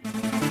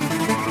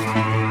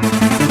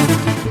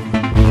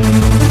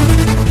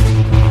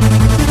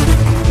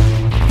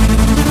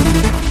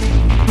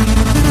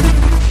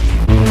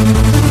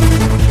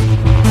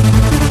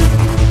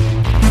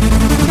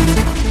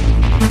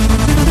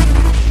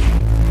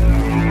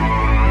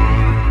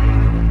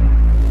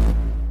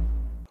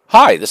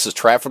 Hi, this is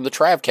Trav from the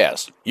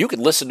Travcast. You can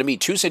listen to me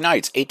Tuesday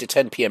nights, 8 to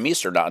 10 p.m.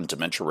 Eastern on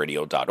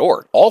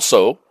DementiaRadio.org.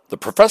 Also, the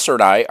Professor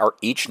and I are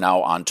each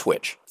now on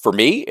Twitch. For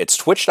me, it's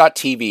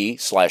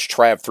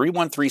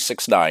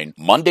twitch.tv/Trav31369,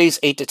 Mondays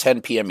 8 to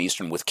 10 p.m.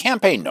 Eastern with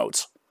campaign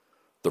notes.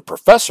 The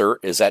Professor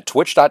is at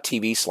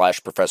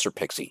twitch.tv/Professor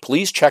Pixie.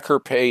 Please check her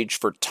page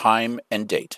for time and date.